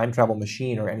into the time travel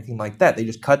machine or anything like that. They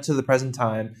just cut to the present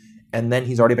time, and then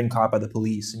he's already been caught by the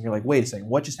police. And you're like, wait a second,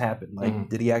 what just happened? Like,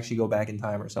 did he actually go back in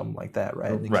time or something like that,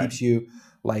 right? And it keeps you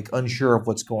like unsure of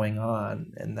what's going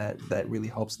on, and that really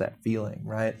helps that feeling,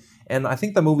 right? And I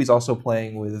think the movie's also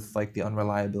playing with like the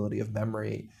unreliability of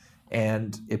memory,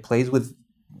 and it plays with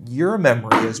your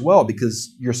memory as well,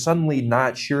 because you're suddenly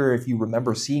not sure if you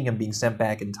remember seeing him being sent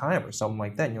back in time or something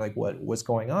like that. And you're like, what's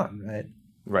going on, right?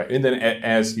 Right, and then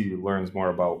as he learns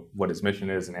more about what his mission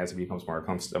is, and as he becomes more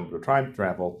accustomed to time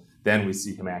travel, then we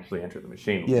see him actually enter the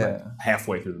machine. Like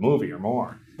halfway through the movie or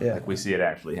more. Yeah, like we see it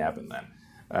actually happen then.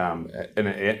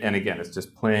 And again, it's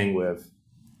just playing with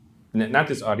not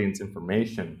just audience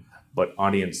information, but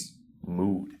audience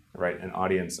mood, right, and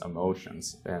audience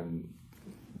emotions, and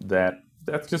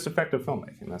that's just effective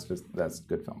filmmaking. That's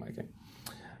good filmmaking.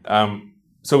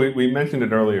 So we mentioned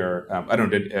it earlier.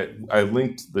 I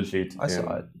linked the sheet. I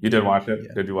saw it. You did watch it?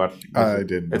 Yeah. Did you watch it? I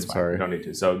didn't. It's I'm fine. sorry. You don't need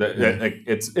to. So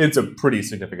it's a pretty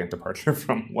significant departure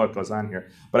from what goes on here.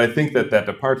 But I think that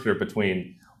departure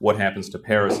between what happens to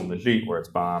Paris and Leggett, where it's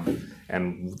bombed,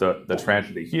 and the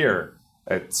tragedy here,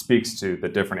 it speaks to the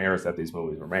different eras that these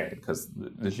movies were made. Because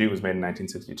Leggett was made in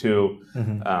 1962,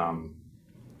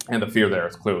 and the fear there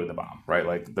is clearly the bomb, right?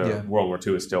 Like World War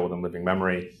II is still within living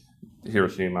memory.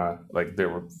 Hiroshima, like there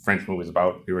were French movies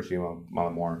about Hiroshima,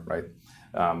 Malamour, right?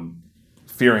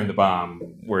 Fearing the bomb,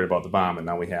 worried about the bomb, and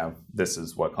now we have this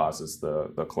is what causes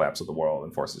the collapse of the world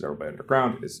and forces everybody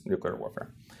underground is nuclear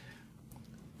warfare.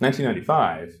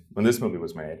 1995, when this movie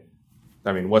was made,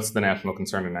 I mean, what's the national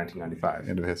concern in 1995?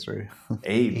 End of history.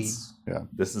 AIDS. Yeah.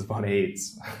 This is about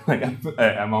AIDS. Like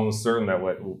I'm almost certain that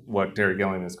what Terry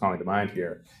Gilliam is calling to mind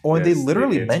here. Oh, and they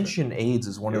literally mention AIDS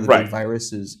as one of the big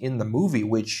viruses in the movie,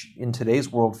 which in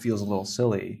today's world feels a little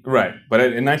silly. Right, but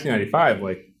in 1995,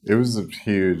 like it was a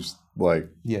huge,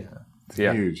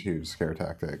 huge scare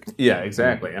tactic. Yeah,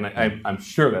 exactly, and I'm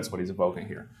sure that's what he's evoking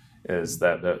here. Is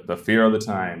that the fear of the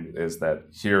time is that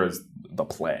here is the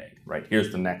plague, right?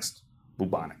 Here's the next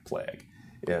bubonic plague,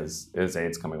 is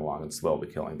AIDS coming along and slowly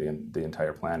killing the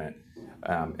entire planet,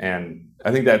 and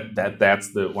I think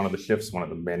that's one of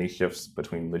the many shifts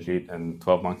between Leggett and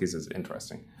 12 Monkeys is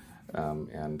interesting,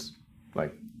 and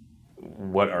like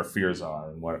what our fears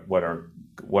are and what our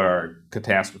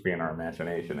catastrophe in our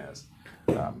imagination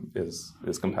is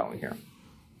compelling here.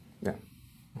 Yeah.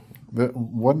 The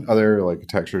one other like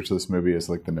texture to this movie is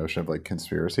like the notion of like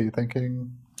conspiracy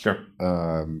thinking. Sure.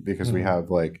 Because we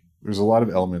have like there's a lot of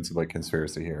elements of like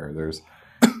conspiracy here. There's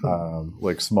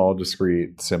like small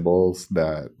discrete symbols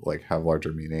that like have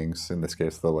larger meanings. In this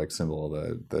case, the like symbol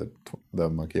of the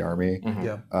monkey army. Mm-hmm.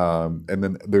 Yeah. And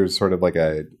then there's sort of like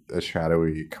a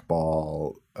shadowy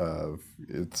cabal of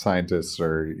scientists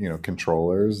or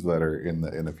controllers that are in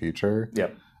the future.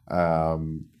 Yep.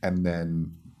 And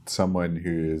then someone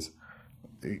who's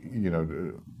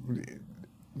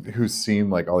who's seen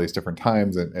like all these different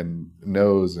times and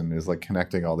knows and is like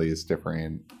connecting all these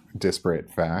different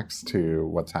disparate facts to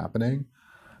what's happening.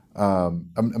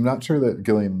 I'm not sure that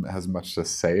Gilliam has much to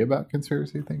say about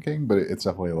conspiracy thinking, but it's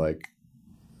definitely like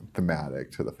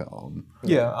thematic to the film.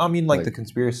 Yeah, I mean, like the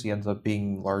conspiracy ends up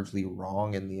being largely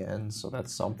wrong in the end, so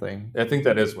that's something. I think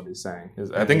that is what he's saying.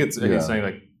 I think he's saying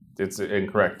like it's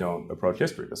incorrect. Don't approach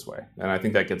history this way, and I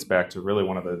think that gets back to really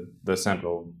one of the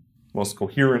central, most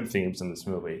coherent themes in this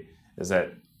movie is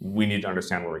that we need to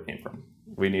understand where we came from.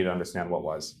 We need to understand what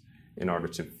was in order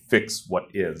to fix what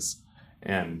is,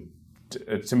 and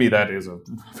to me that is a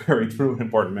very true and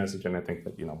important message, and I think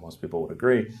that most people would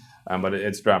agree. But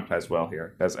it's dramatized well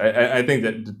here, because I think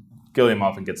that Gilliam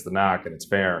often gets the knock, and it's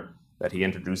fair that he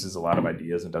introduces a lot of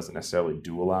ideas and doesn't necessarily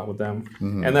do a lot with them.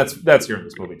 Mm-hmm. And that's here in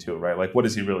this movie too, right? Like, what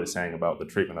is he really saying about the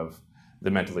treatment of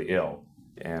the mentally ill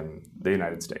in the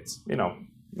United States?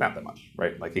 not that much,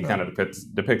 right? Like he kind of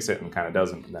depicts it and kind of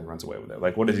doesn't, and then runs away with it.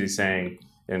 Like, what is he saying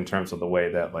in terms of the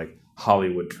way that like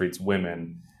Hollywood treats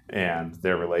women and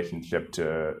their relationship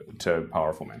to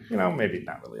powerful men? You know, maybe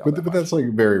not really. But that's like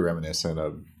very reminiscent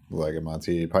of like a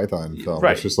Monty Python film.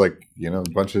 Right. It's just like, you know, a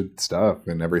bunch of stuff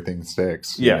and everything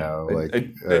sticks. Yeah, You know, like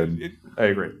I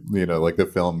agree. you know, like the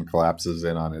film collapses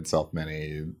in on itself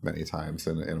many, many times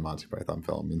in a Monty Python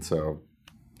film, and so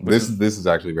this is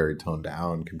actually very toned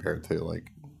down compared to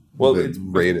like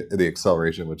the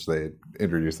acceleration which they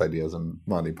introduced ideas in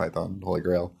Monty Python Holy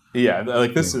Grail. Yeah,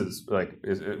 like this is like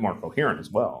is more coherent as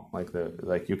well.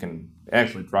 Like you can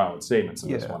actually draw out statements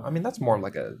in this one. I mean, that's more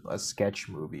like a sketch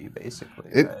movie, basically.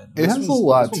 It right? it has a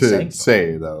lot to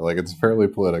say though. Like it's a fairly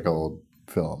political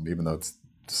film, even though it's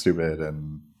stupid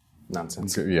and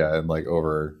Nonsense. Yeah, and like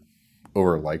over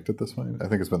liked at this point. I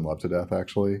think it's been loved to death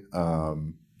actually.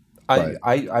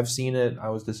 I've seen it. I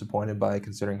was disappointed by it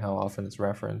considering how often it's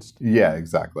referenced. Yeah,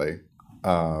 exactly.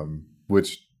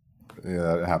 Which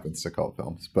it happens to cult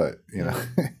films, but you know,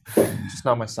 It's just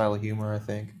not my style of humor, I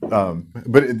think.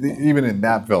 but even in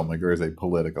that film, like there is a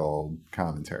political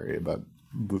commentary about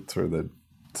sort of the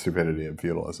stupidity of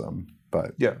feudalism.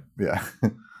 But yeah.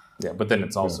 Yeah, but then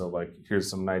it's also like here's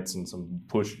some knights and some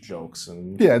push jokes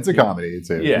and yeah, it's a comedy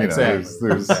too. Yeah, you know, exactly.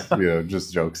 There's you know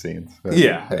just joke scenes.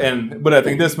 But I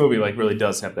think this movie like really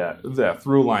does have that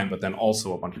through line, but then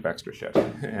also a bunch of extra shit,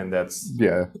 and that's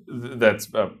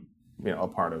a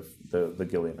part of the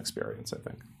Gilliam experience, I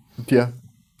think. Yeah,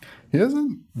 he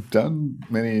hasn't done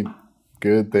many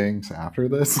good things after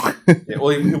this. Yeah, well,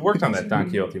 he worked on that Don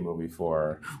Quixote movie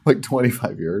for like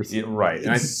 25 years. Yeah, right.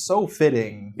 It's so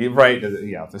fitting. Right.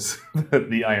 Yeah.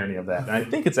 The irony of that, and I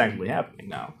think it's actually happening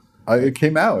now. It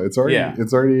came out. It's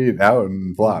already out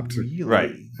and flopped. Really?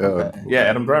 Right. Okay. Yeah,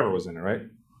 Adam Driver was in it, right?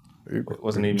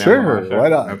 Wasn't he? Sure. Why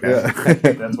not? Okay. Yeah.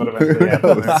 That's what eventually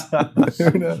happened.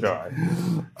 Who knows? Sure.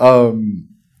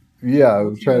 Yeah,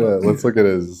 let's look at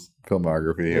his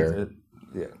filmography here.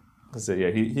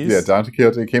 He's Don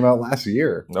Quixote came out last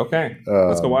year. Okay.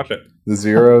 Let's go watch it. The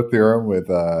Zero Theorem with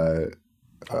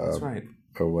That's right.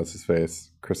 oh, what's his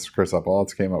face? Chris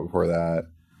Waltz came out before that.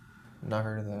 Not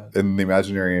heard of that. In the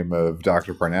Imaginarium of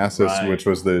Dr. Parnassus, Right. which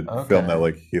was the film that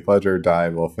like Heath Ledger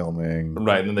died while filming.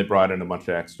 Right, and then they brought in a bunch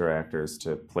of extra actors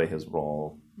to play his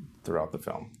role throughout the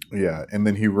film. Yeah, and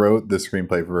then he wrote the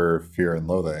screenplay for Fear and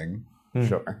Loathing.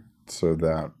 Sure. So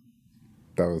that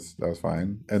was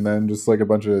fine. And then just like a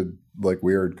bunch of like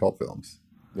weird cult films.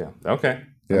 Yeah. Okay.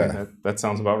 Yeah. I mean, that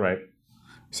sounds about right.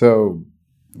 So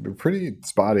pretty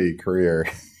spotty career.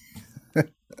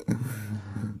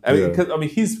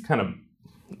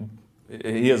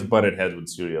 He has butted heads with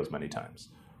studios many times,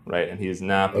 right? And he's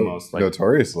not the most like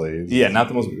notoriously. not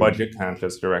the most budget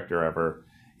conscious director ever.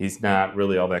 He's not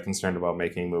really all that concerned about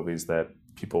making movies that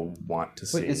people want to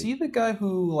see. Wait, is he the guy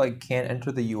who like can't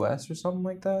enter the U.S. or something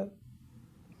like that?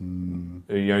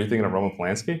 Are you thinking of Roman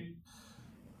Polanski?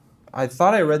 I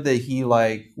thought I read that he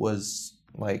like was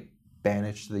like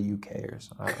banished to the UK or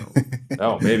something.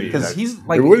 Oh, maybe Because he's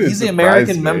surprise the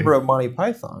American me. member of Monty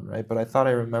Python, right? But I thought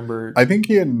I remembered I think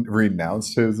he had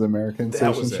renounced his American That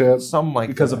was it. citizenship. something like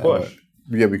because that. of Bush.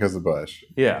 Yeah, because of Bush.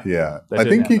 Yeah. Yeah. That I did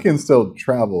think he happen. can still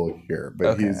travel here, but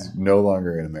Okay. he's no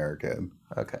longer an American.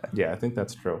 Okay. Yeah, I think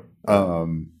that's true.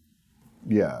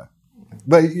 Yeah.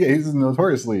 But yeah, he's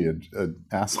notoriously an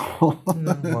asshole.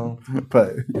 Well,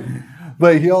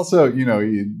 but he also,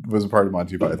 he was a part of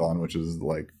Monty Python, which is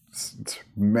like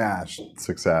smashed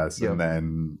success, Yep. and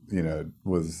then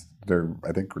was their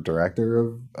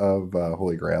director of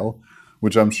Holy Grail,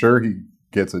 which I'm sure he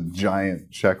gets a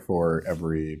giant check for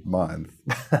every month.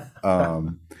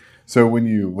 So when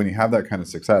you have that kind of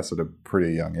success at a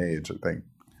pretty young age, I think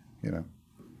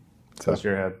Touch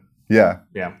your head. yeah.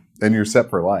 Yeah. And you're set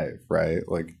for life, right?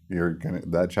 Like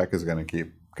that check is gonna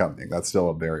keep coming. That's still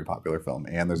a very popular film,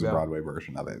 and there's a Yeah. Broadway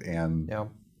version of it,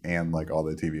 and like all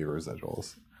the TV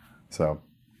residuals. So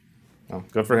Oh,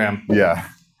 good for him. yeah,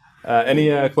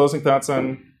 Any closing thoughts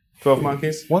on 12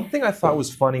 Monkeys? one thing I thought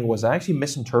was funny was I actually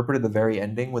misinterpreted the very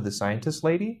ending with the scientist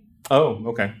lady. Oh,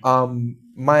 okay.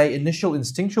 My initial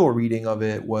instinctual reading of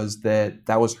it was that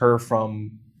was her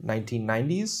from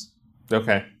 1990s.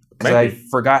 Okay. Because I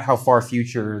forgot how far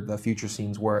the future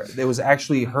scenes were. It was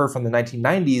actually her from the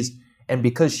 1990s, and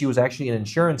because she was actually in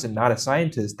insurance and not a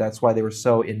scientist, that's why they were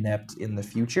so inept in the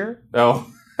future.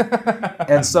 Oh.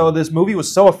 And so this movie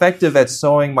was so effective at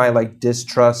sowing my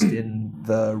distrust in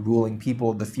the ruling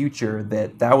people of the future,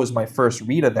 that was my first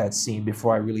read of that scene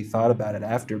before I really thought about it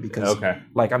after, because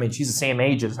like, I mean, she's the same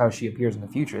age as how she appears in the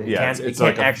future. It can't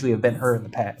like actually have been her in the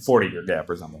past. 40-year gap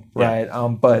or something. Right.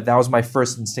 But that was my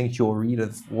first instinctual read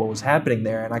of what was happening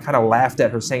there, and I kind of laughed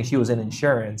at her saying she was in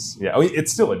insurance. Yeah, I mean,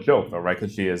 it's still a joke though, right?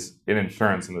 Because she is in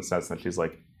insurance in the sense that she's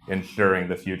like ensuring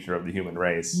the future of the human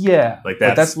race. Yeah, like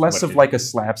that's less of like a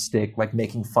slapstick, like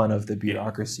making fun of the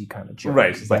bureaucracy kind of joke,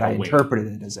 right? But I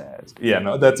interpreted it as. Yeah,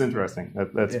 no, that's interesting.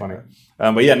 That's funny.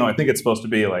 But yeah, no, I think it's supposed to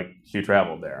be like she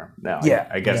traveled there now. Yeah,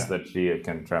 I guess that she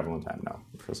can travel in time now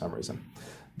for some reason.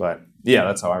 But yeah,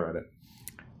 that's how I read it.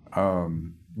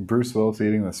 Bruce Willis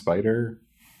eating the spider.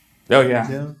 Oh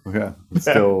yeah. It's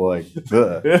still like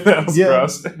the. That was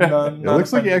gross. It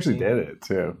looks like he actually did it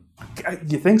too.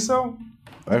 You think so?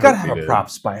 You gotta have a prop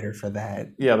spider for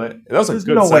that. Yeah, that was There's a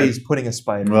good. No sight. way he's putting a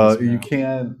spider. Well, you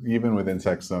can't, even with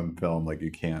insects on film, like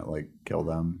you can't like kill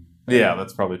them. Yeah,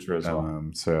 that's probably true as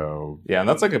well. So yeah, and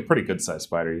that's like a pretty good sized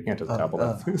spider. You can't just gobble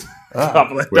it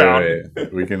down.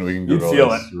 Wait. We can Google feel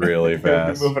this it really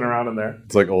fast. Moving around in there.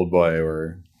 It's like Old Boy,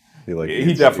 where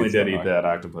he definitely did eat that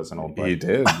octopus in Old Boy. He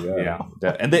did, yeah.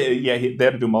 And they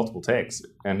had to do multiple takes.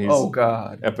 And he's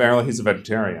apparently he's a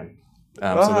vegetarian.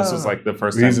 So this was like the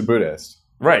first time. He's a Buddhist.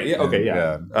 Right. Yeah. Okay.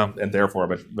 Yeah. And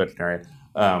therefore a vegetarian.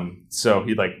 So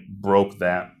he like broke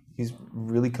that. He's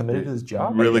really committed to his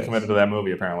job. Really committed to that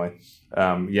movie, apparently.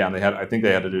 Yeah, and I think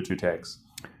they had to do 2 takes.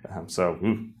 So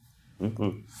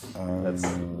that's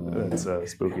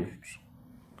spooky.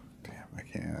 Damn, I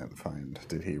can't find.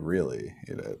 Did he really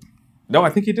eat it? No, I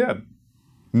think he did.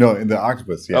 No, the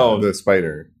octopus. Yeah, the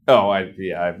spider. Oh, I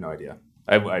have no idea.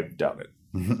 I doubt it.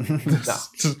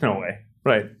 There's no way.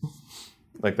 Right.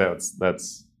 Like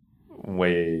that's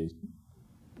way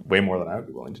more than I would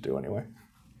be willing to do anyway.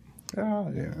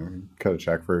 Yeah, cut a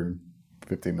check for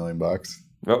 $15 million.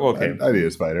 Oh, okay. I'd eat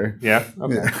a spider. Yeah.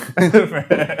 Okay. Yeah.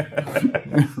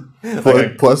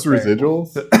 plus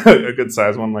residuals. A good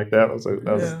size one like that.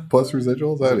 Plus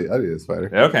residuals. I'd eat a spider.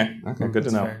 Okay. Good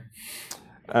to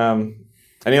know.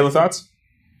 Any other thoughts?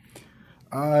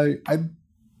 I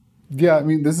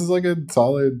mean, this is like a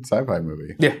solid sci-fi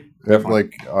movie. Yeah,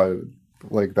 definitely.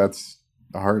 Like that's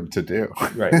hard to do.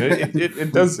 Right.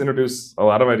 It does introduce a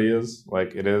lot of ideas.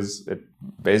 Like it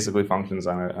basically functions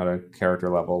on a character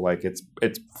level. Like it's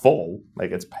full. Like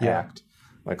it's packed.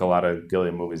 Like a lot of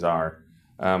Gilliam movies are.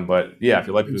 But yeah, if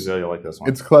you like Brazil, you'll like this one.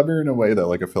 It's clever in a way that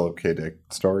like a Philip K. Dick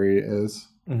story is.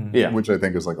 Mm-hmm. Yeah. Which I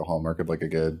think is like a hallmark of like a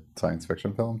good science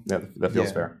fiction film. Yeah, that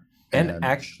feels fair. And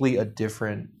actually a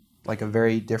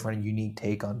very different and unique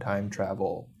take on time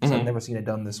travel. Mm-hmm. I've never seen it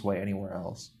done this way anywhere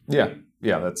else. Yeah,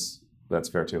 that's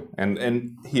fair too.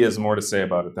 And he has more to say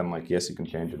about it than like, yes, you can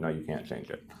change it, no, you can't change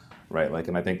it, right? Like,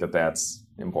 and I think that's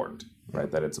important, right?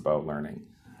 That it's about learning,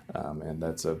 and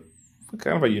that's a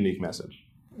kind of a unique message.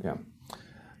 Yeah.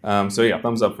 So yeah,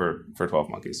 thumbs up for 12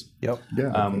 Monkeys. Yep.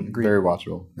 Yeah. Very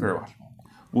watchable. Very watchable.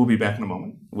 We'll be back in a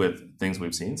moment with things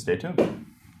we've seen. Stay tuned.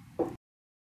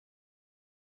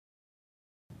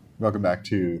 Welcome back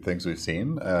to Things We've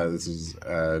Seen. This is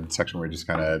a section where we just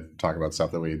kind of talk about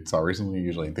stuff that we saw recently,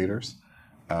 usually in theaters.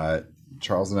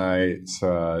 Charles and I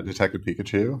saw Detective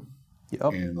Pikachu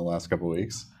in the last couple of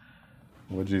weeks.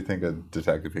 What did you think of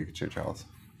Detective Pikachu, Charles?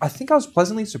 I think I was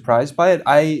pleasantly surprised by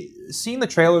it. Seeing the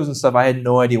trailers and stuff, I had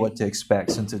no idea what to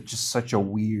expect since it's just such a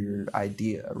weird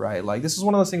idea, right? Like, this is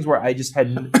one of those things where I just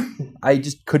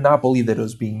could not believe that it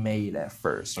was being made at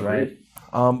first, right?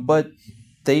 But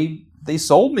they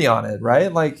sold me on it,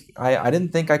 right? Like, I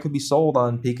didn't think I could be sold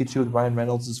on Pikachu with Ryan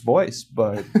Reynolds' voice,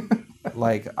 but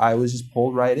like, I was just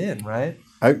pulled right in, right?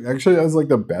 That was like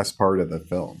the best part of the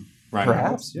film. Ryan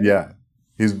Perhaps, yeah.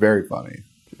 He's very funny.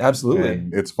 Absolutely.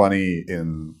 And it's funny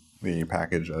in the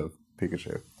package of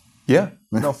Pikachu. Yeah,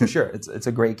 no, for sure. It's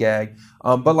a great gag.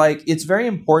 But like, it's very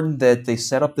important that they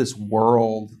set up this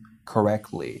world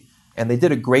correctly. And they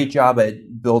did a great job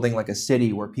at building like a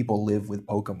city where people live with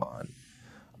Pokemon.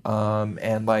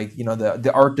 And like, you know,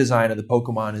 the art design of the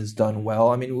Pokemon is done well.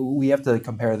 I mean, we have to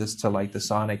compare this to like the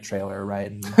Sonic trailer,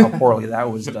 right? And how poorly that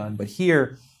was done. But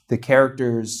here, the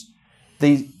characters,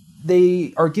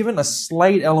 they are given a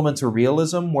slight element of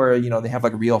realism where, you know, they have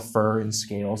like real fur and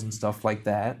scales and stuff like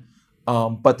that.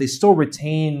 But they still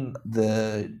retain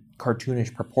the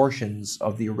cartoonish proportions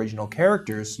of the original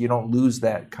characters. So you don't lose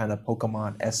that kind of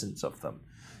Pokemon essence of them.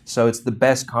 So it's the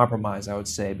best compromise, I would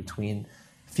say, between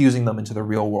fusing them into the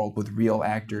real world with real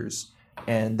actors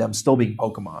and them still being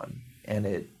Pokemon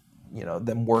and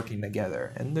them working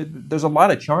together. And there's a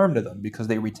lot of charm to them because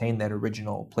they retain that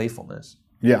original playfulness.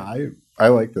 Yeah, I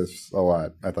like this a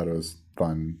lot. I thought it was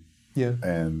fun. Yeah.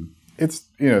 And it's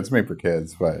made for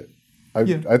kids, but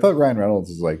I thought Ryan Reynolds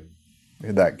was like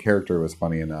that character was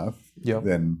funny enough. Yep.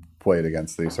 Then played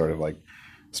against the sort of like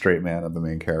straight man of the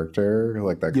main character,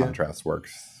 like that contrast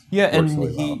works. Yeah, and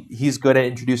works really well. he's good at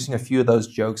introducing a few of those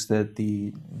jokes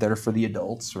that are for the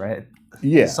adults, right?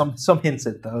 Yeah. Some hints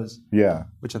at those. Yeah.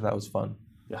 Which I thought was fun.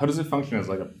 How does it function as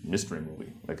like a mystery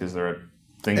movie? Like, is there a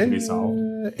thing to be solved?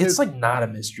 It's like not a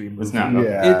mystery movie. It's not.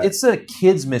 Yeah. It's a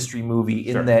kids' mystery movie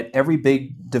in that every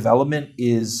big development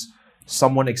is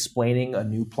someone explaining a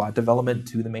new plot development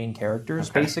to the main characters,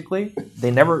 basically.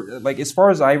 They never, like, as far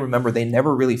as I remember, they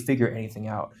never really figure anything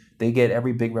out. They get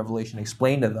every big revelation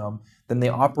explained to them, then they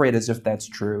operate as if that's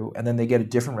true, and then they get a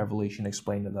different revelation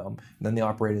explained to them, and then they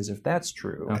operate as if that's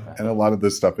true. Okay. And a lot of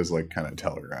this stuff is like kind of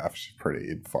telegraphed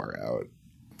pretty far out.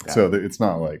 So it's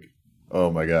not like,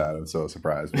 oh my god, I'm so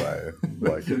surprised by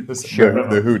like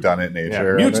the whodunit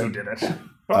nature. Yeah, of Mewtwo it. did it.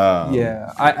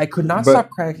 I could not stop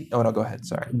cracking. Oh no, go ahead.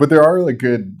 Sorry. But there are like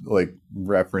good like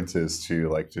references to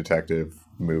like detective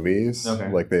movies.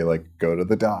 Okay. Like they like go to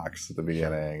the docks at the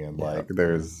beginning, and like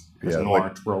there's noir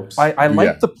like, tropes. I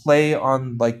like the play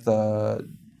on like the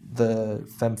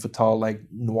femme fatale like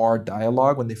noir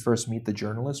dialogue when they first meet the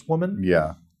journalist woman.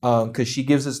 yeah. Because she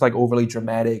gives this like overly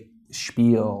dramatic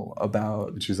spiel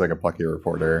about She's like a plucky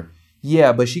reporter.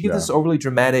 but she gives this overly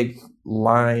dramatic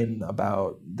line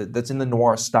about that's in the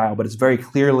noir style, but it's very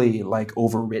clearly like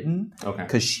overwritten. Okay.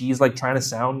 Because she's like trying to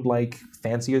sound like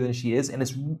fancier than she is,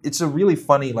 and it's a really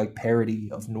funny like parody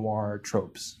of noir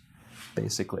tropes,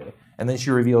 basically. And then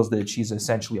she reveals that she's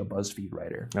essentially a BuzzFeed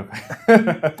writer.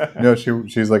 Okay. No,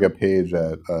 she's like a page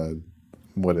at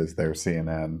what is there,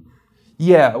 CNN.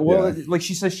 Yeah, well, like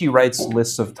she says, she writes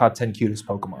lists of top 10 cutest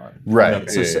Pokemon. Right.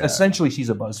 So essentially,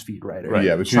 she's a BuzzFeed writer. Right.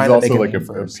 Yeah, but she's trying to also make like a name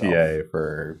for herself. PA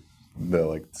for the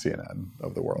like CNN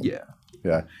of the world. Yeah.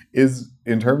 Yeah. Is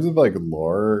in terms of like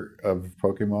lore of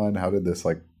Pokemon, how did this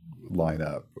like line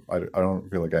up? I don't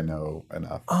feel like I know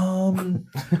enough.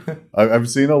 I've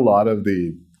seen a lot of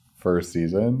the first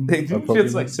season. Did of you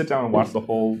just Pokemon. like sit down and watch the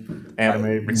whole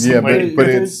anime recently? Yeah, but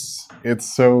it's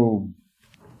so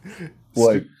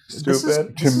like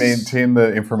stupid. to maintain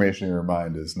the information in your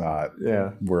mind is not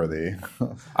worthy.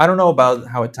 I don't know about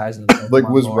how it ties into Pokemon Like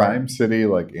was lore. Rhyme City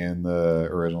like in the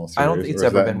original series? I don't think it's or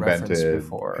is ever that been referenced invented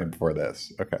before. for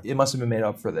this. Okay. It must have been made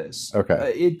up for this.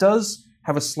 Okay. It does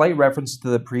have a slight reference to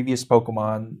the previous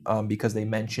Pokemon because they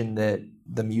mentioned that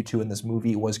the Mewtwo in this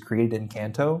movie was created in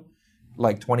Kanto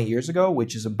like 20 years ago,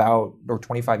 or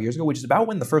 25 years ago, which is about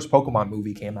when the first Pokemon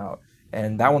movie came out.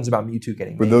 And that one's about Mewtwo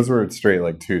getting But made. those were straight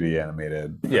like 2D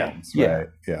animated films, Yeah. right?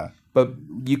 Yeah. But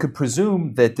you could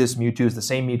presume that this Mewtwo is the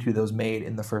same Mewtwo that was made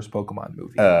in the first Pokemon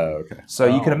movie. Okay. So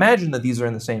you can imagine that these are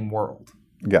in the same world.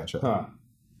 Gotcha. Huh.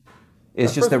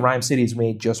 It's just that Rhyme City is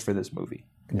made just for this movie,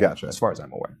 Gotcha. as far as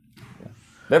I'm aware.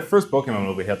 That first Pokemon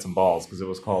movie had some balls because it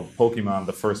was called Pokemon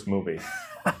the First Movie.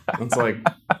 It's like,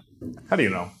 how do you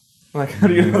know? Like, how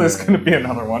do you know there's going to be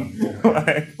another one?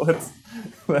 Like,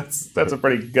 that's a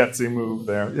pretty gutsy move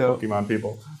there, Pokemon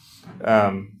people.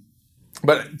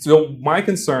 But so my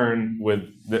concern with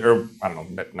I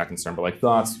don't know, not concern, but like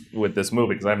thoughts with this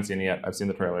movie, because I haven't seen it yet. I've seen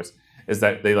the trailers. Is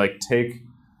that they like take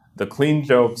the clean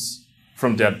jokes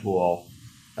from Deadpool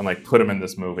and like put them in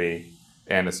this movie,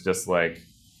 and it's just like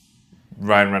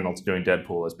Ryan Reynolds doing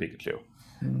Deadpool as Pikachu.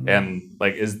 And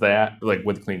like, is that like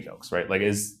with clean jokes, right? Like,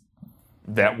 is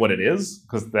that what it is?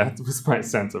 Because that was my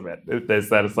sense of it. Is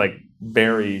that it's like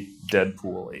very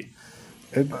Deadpool-y.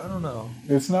 I don't know.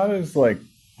 It's not as like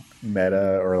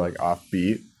meta or like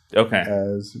offbeat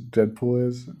as Deadpool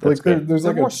is. Like there's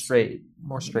They're like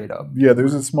more straight up. Yeah,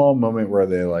 there's a small moment where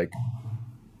they like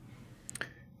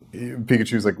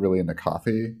Pikachu's like really into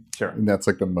coffee. Sure. And that's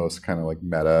like the most kind of like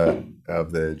meta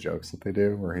of the jokes that they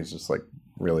do, where he's just like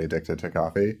really addicted to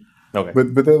coffee. Okay.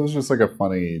 But that was just like a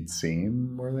funny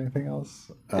scene more than anything else.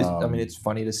 I mean, it's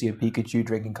funny to see a Pikachu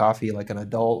drinking coffee like an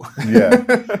adult. Yeah.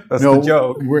 That's the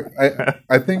joke.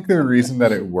 I think the reason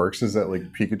that it works is that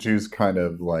like Pikachu's kind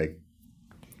of like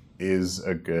is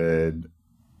a good,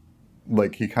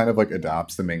 like he kind of like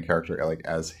adopts the main character like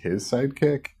as his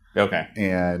sidekick. Okay.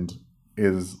 And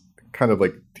is kind of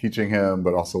like teaching him,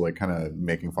 but also like kind of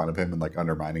making fun of him and like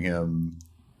undermining him.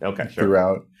 Okay, sure.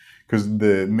 Throughout. Because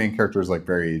the main character is like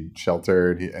very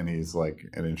sheltered, and he's like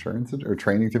an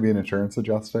training to be an insurance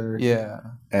adjuster. Yeah,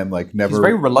 and like never. He's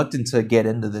very reluctant to get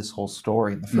into this whole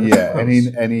story in the first place.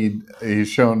 and he's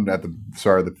shown at the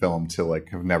start of the film to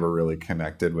like have never really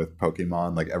connected with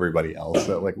Pokemon, like everybody else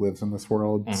that like lives in this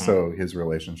world. Mm-hmm. So his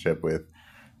relationship with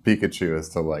Pikachu is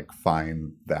to like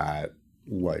find that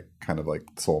like kind of like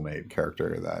soulmate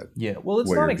character that. Yeah, well, it's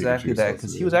not exactly that,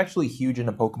 because he was actually huge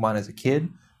into Pokemon as a kid.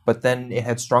 but then it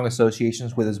had strong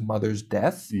associations with his mother's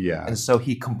death. Yeah. And so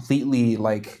he completely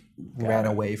ran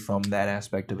away from that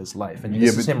aspect of his life. And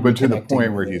this is him but to the reconnecting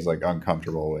point where with he's it.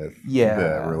 uncomfortable with Yeah.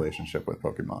 the relationship with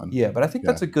Pokemon. Yeah, but I think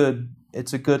that's a good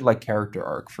character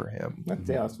arc for him.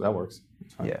 That works.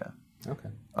 That's fine. Yeah. Okay.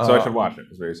 So I should watch it,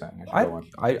 is what you're saying. I should go watch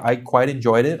it. I quite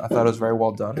enjoyed it. I thought it was very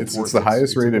well done. It's the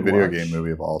highest rated a good video watch. game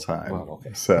movie of all time. Well,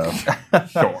 okay. So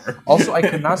Sure. Also, I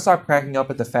could not stop cracking up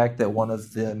at the fact that one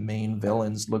of the main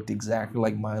villains looked exactly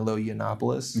like Milo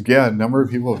Yiannopoulos. yeah, a number of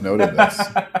people have noted this.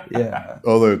 Yeah.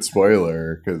 Although it's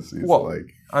spoiler because he's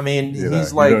I mean, you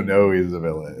he's don't know he's a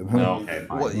villain. Okay,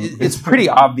 fine. Well, it's pretty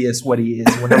obvious what he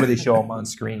is whenever they show him on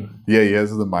screen. Yeah, he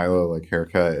has the Milo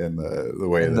haircut and the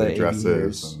way And that the he dresses,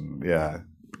 aviators. and yeah,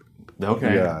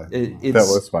 Okay. yeah, It's,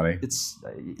 that was funny.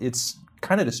 It's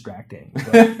kind of distracting,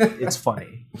 but it's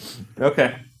funny.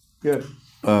 Okay. Good.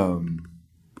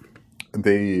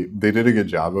 They did a good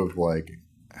job of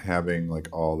having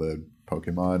all the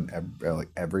Pokemon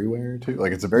everywhere too.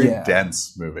 It's a very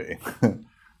dense movie.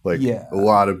 Yeah. a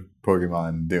lot of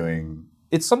Pokemon doing.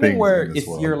 It's something things where in this if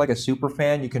world. you're a super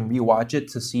fan, you can rewatch it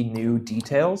to see new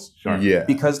details. Sure. Yeah,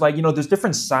 Because there's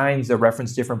different signs that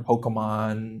reference different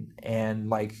Pokemon and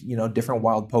different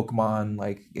wild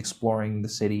Pokemon exploring the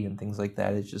city and things like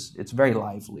that. It's very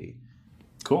lively.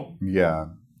 Cool. yeah,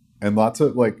 and lots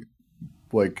of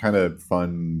kind of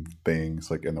fun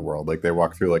things in the world. They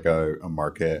walk through a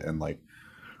market and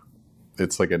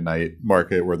it's a night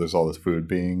market where there's all this food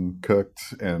being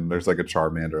cooked and there's a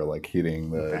Charmander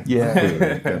heating the Yeah. food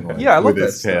and, Yeah, I love with that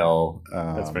his tail.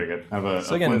 That's very good. I have a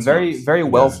So again, Flintstones. very very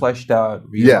well fleshed out.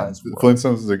 Yeah, realized world.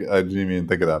 Flintstones is I didn't even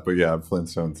think of that, but yeah,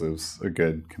 Flintstones is a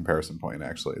good comparison point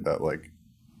actually. That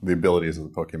the abilities of the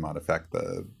Pokemon affect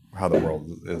how the world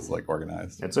is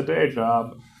organized. It's a day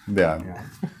job. Yeah.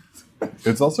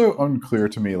 It's also unclear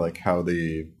to me how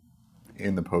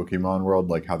in the Pokemon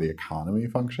world how the economy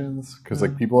functions because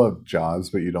people have jobs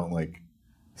but you don't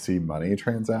see money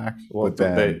transact. Well, but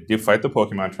then you fight the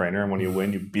Pokemon trainer, and when you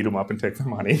win, you beat him up and take their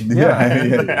money. yeah,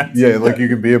 you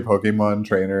can be a Pokemon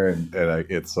trainer and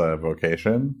it's a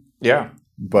vocation, Yeah.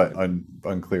 but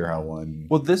unclear how one.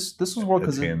 Well, this was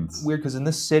weird because in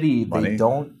this city Money. they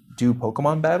don't do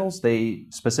Pokemon battles. They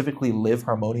specifically live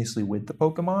harmoniously with the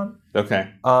Pokemon. Okay.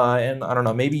 And I don't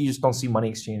know, maybe you just don't see money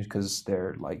exchange because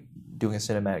they're doing a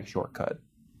cinematic shortcut.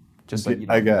 Just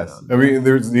I guess. I mean,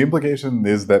 there's the implication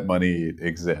is that money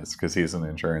exists because he's an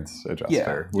insurance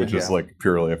adjuster, which is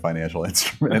purely a financial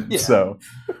instrument. Yeah. So,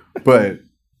 but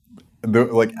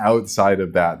outside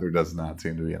of that, there does not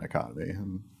seem to be an economy,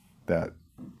 and that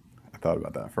I thought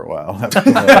about that for a while after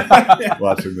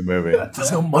watching the movie.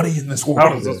 There's no money in this world.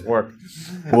 How does this work?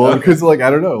 Well, because I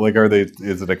don't know,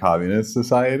 is it a communist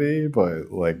society?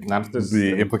 But Not if there's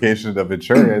the implication of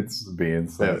insurance being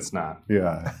that it's not.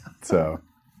 yeah. So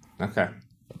Okay.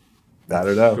 I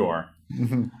don't know. Sure.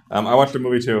 I watched a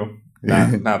movie too.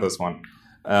 Not this one.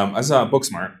 I saw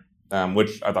Booksmart,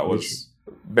 which I thought was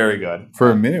very good.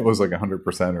 For a minute, it was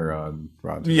 100% or on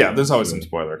Rotten Tomatoes. Yeah, there's always some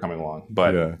spoiler coming along,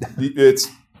 but Yeah. it's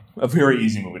a very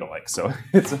easy movie to like, so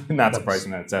it's not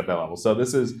surprising that it's at that level. So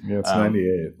this is Yeah, it's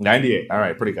 98. 98. All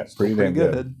right, pretty good. Pretty damn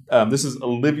good. This is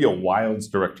Olivia Wilde's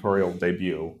directorial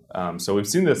debut. So we've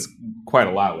seen this quite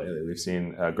a lot lately. We've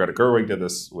seen Greta Gerwig did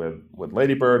this with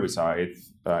Lady Bird. We saw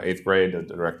Eighth Grade, the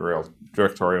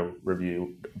directorial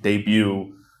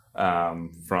debut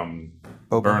from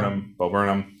Bo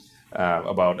Burnham,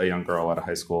 about a young girl at a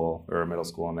high school or a middle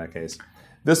school in that case.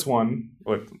 This one,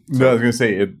 No, I was going to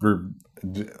say,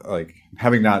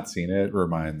 having not seen it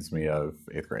reminds me of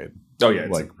Eighth Grade. oh yeah,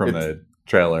 From the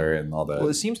trailer and all that. Well,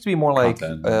 it seems to be more like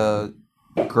Content.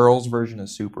 a girl's version of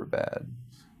Superbad.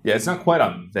 Yeah, it's not quite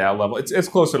on that level. It's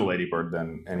closer to Lady Bird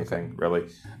than anything really.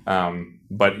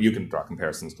 But you can draw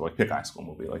comparisons to pick a high school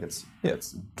movie.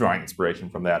 It's drawing inspiration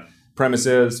from that. Premise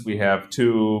is we have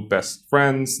two best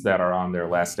friends that are on their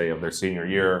last day of their senior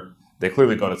year. They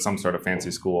clearly go to some sort of fancy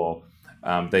school.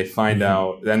 They find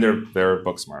out, and they're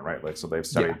book smart, right? So they've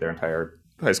studied their entire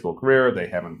high school career. They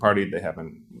haven't partied. They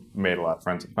haven't made a lot of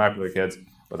friends with popular kids.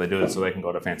 But they do it so they can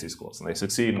go to fancy schools, and they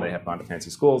succeed, and they have gone to fancy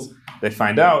schools. They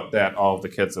find out that all of the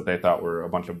kids that they thought were a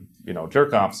bunch of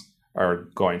jerk-offs are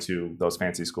going to those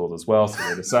fancy schools as well. So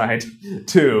they decide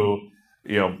to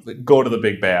go to the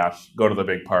big bash, go to the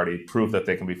big party, prove that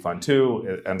they can be fun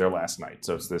too, and their last night.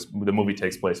 So the movie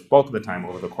takes place bulk of the time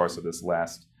over the course of this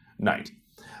last night.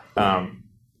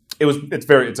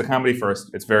 It's a comedy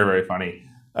first. It's very, very funny.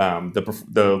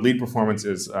 The lead performance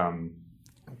is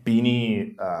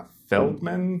Beanie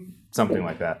Feldman, something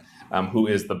like that, who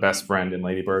is the best friend in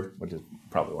Lady Bird, which is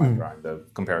probably why I'm drawing the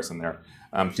comparison there.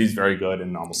 She's very good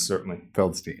and almost certainly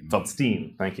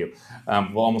Feldstein. Thank you.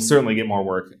 Will almost certainly get more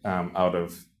work out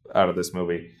of this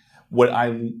movie.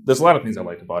 There's a lot of things I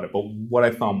liked about it, but what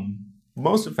I found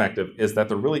most effective is that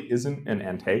there really isn't an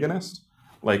antagonist.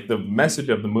 Like, the message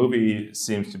of the movie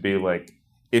seems to be like,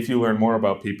 if you learn more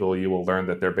about people, you will learn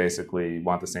that they're basically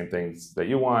want the same things that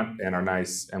you want and are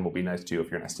nice and will be nice to you if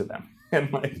you're nice to them.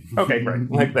 And like, okay, great.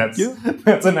 Like, that's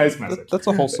a nice message. That's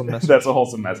a wholesome message. That's a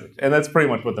wholesome message. And that's pretty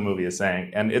much what the movie is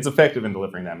saying. And it's effective in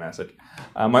delivering that message.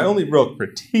 My only real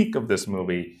critique of this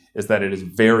movie is that it is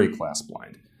very class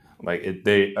blind. Like,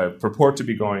 they purport to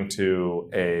be going to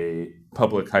a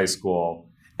public high school.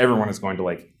 Everyone is going to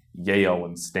like Yale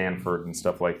and Stanford and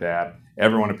stuff like that.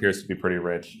 Everyone appears to be pretty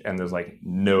rich, and there's like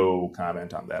no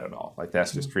comment on that at all. Like,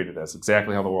 that's just treated as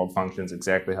exactly how the world functions,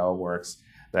 exactly how it works,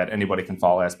 that anybody can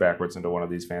fall ass backwards into one of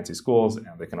these fancy schools and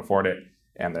they can afford it,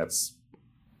 and that's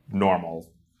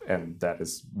normal, and that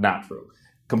is not true.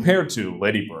 Compared to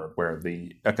Lady Bird, where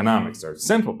the economics are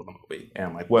central to the movie,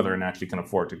 and like whether or not she can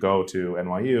afford to go to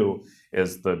NYU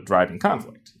is the driving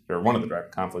conflict, or one of the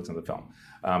driving conflicts in the film.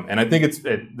 And I think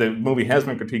the movie has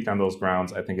been critiqued on those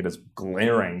grounds. I think it is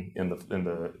glaring in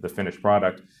the finished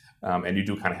product, and you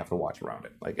do kind of have to watch around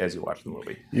it, like as you watch the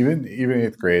movie. Even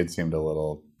 8th grade seemed a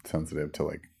little sensitive to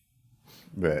like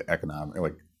the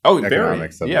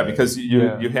economics of yeah, because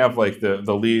you have like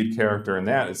the lead character in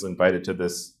that is invited to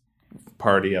this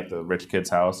party at the rich kid's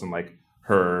house, and like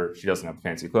she doesn't have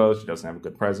fancy clothes, she doesn't have a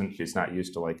good present, she's not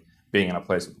used to like being in a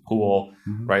place with a pool,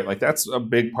 right? Like, that's a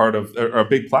big part of, or a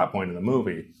big plot point in the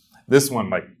movie. This one,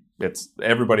 like,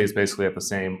 everybody is basically at the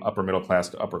same upper middle class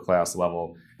to upper class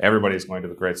level. Everybody's going to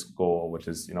the great school, which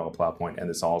is, a plot point, and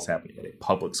this all is happening at a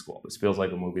public school. This feels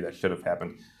like a movie that should have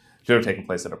taken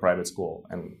place at a private school,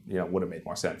 and would have made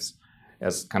more sense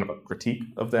as kind of a critique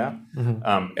of that.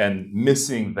 And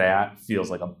missing that feels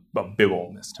like a big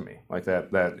old miss to me. Like,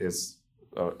 that is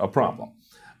a problem.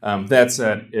 That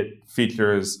said, it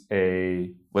features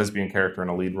a lesbian character in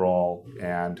a lead role,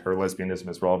 and her lesbianism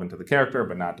is relevant to the character,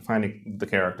 but not defining the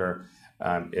character.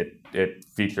 It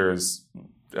features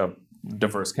a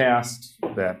diverse cast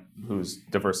whose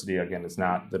diversity, again, is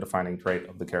not the defining trait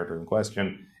of the character in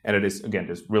question. And it is, again,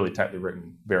 just really tightly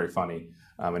written, very funny,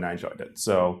 and I enjoyed it.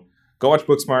 So go watch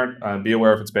Booksmart. Be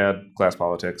aware if it's bad class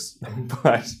politics,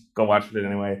 but go watch it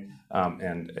anyway,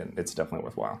 and it's definitely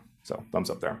worthwhile. So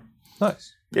thumbs up there.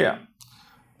 Nice. Yeah.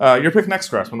 Your pick next,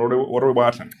 Craftsman. What are we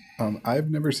watching?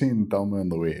 I've never seen Thelma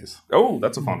and Louise. Oh,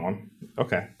 that's a fun one.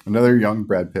 Okay. Another young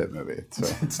Brad Pitt movie.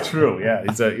 So. It's true, yeah.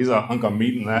 He's a hunk of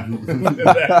meat in that,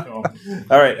 that film.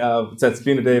 All right. That's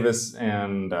Gina Davis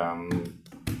and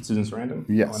Susan Sarandon?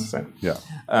 Yes. I want to say.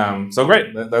 Yeah. So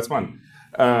great. That's fun.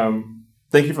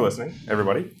 Thank you for listening,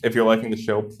 everybody. If you're liking the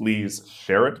show, please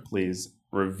share it. Please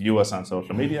review us on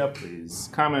social media. Please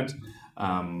comment.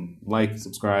 Like,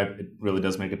 subscribe. It really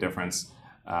does make a difference.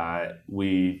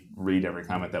 We read every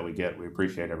comment that we get. We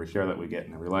appreciate every share that we get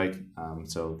and every like.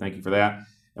 So thank you for that.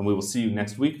 And we will see you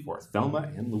next week for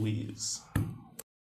Thelma and Louise.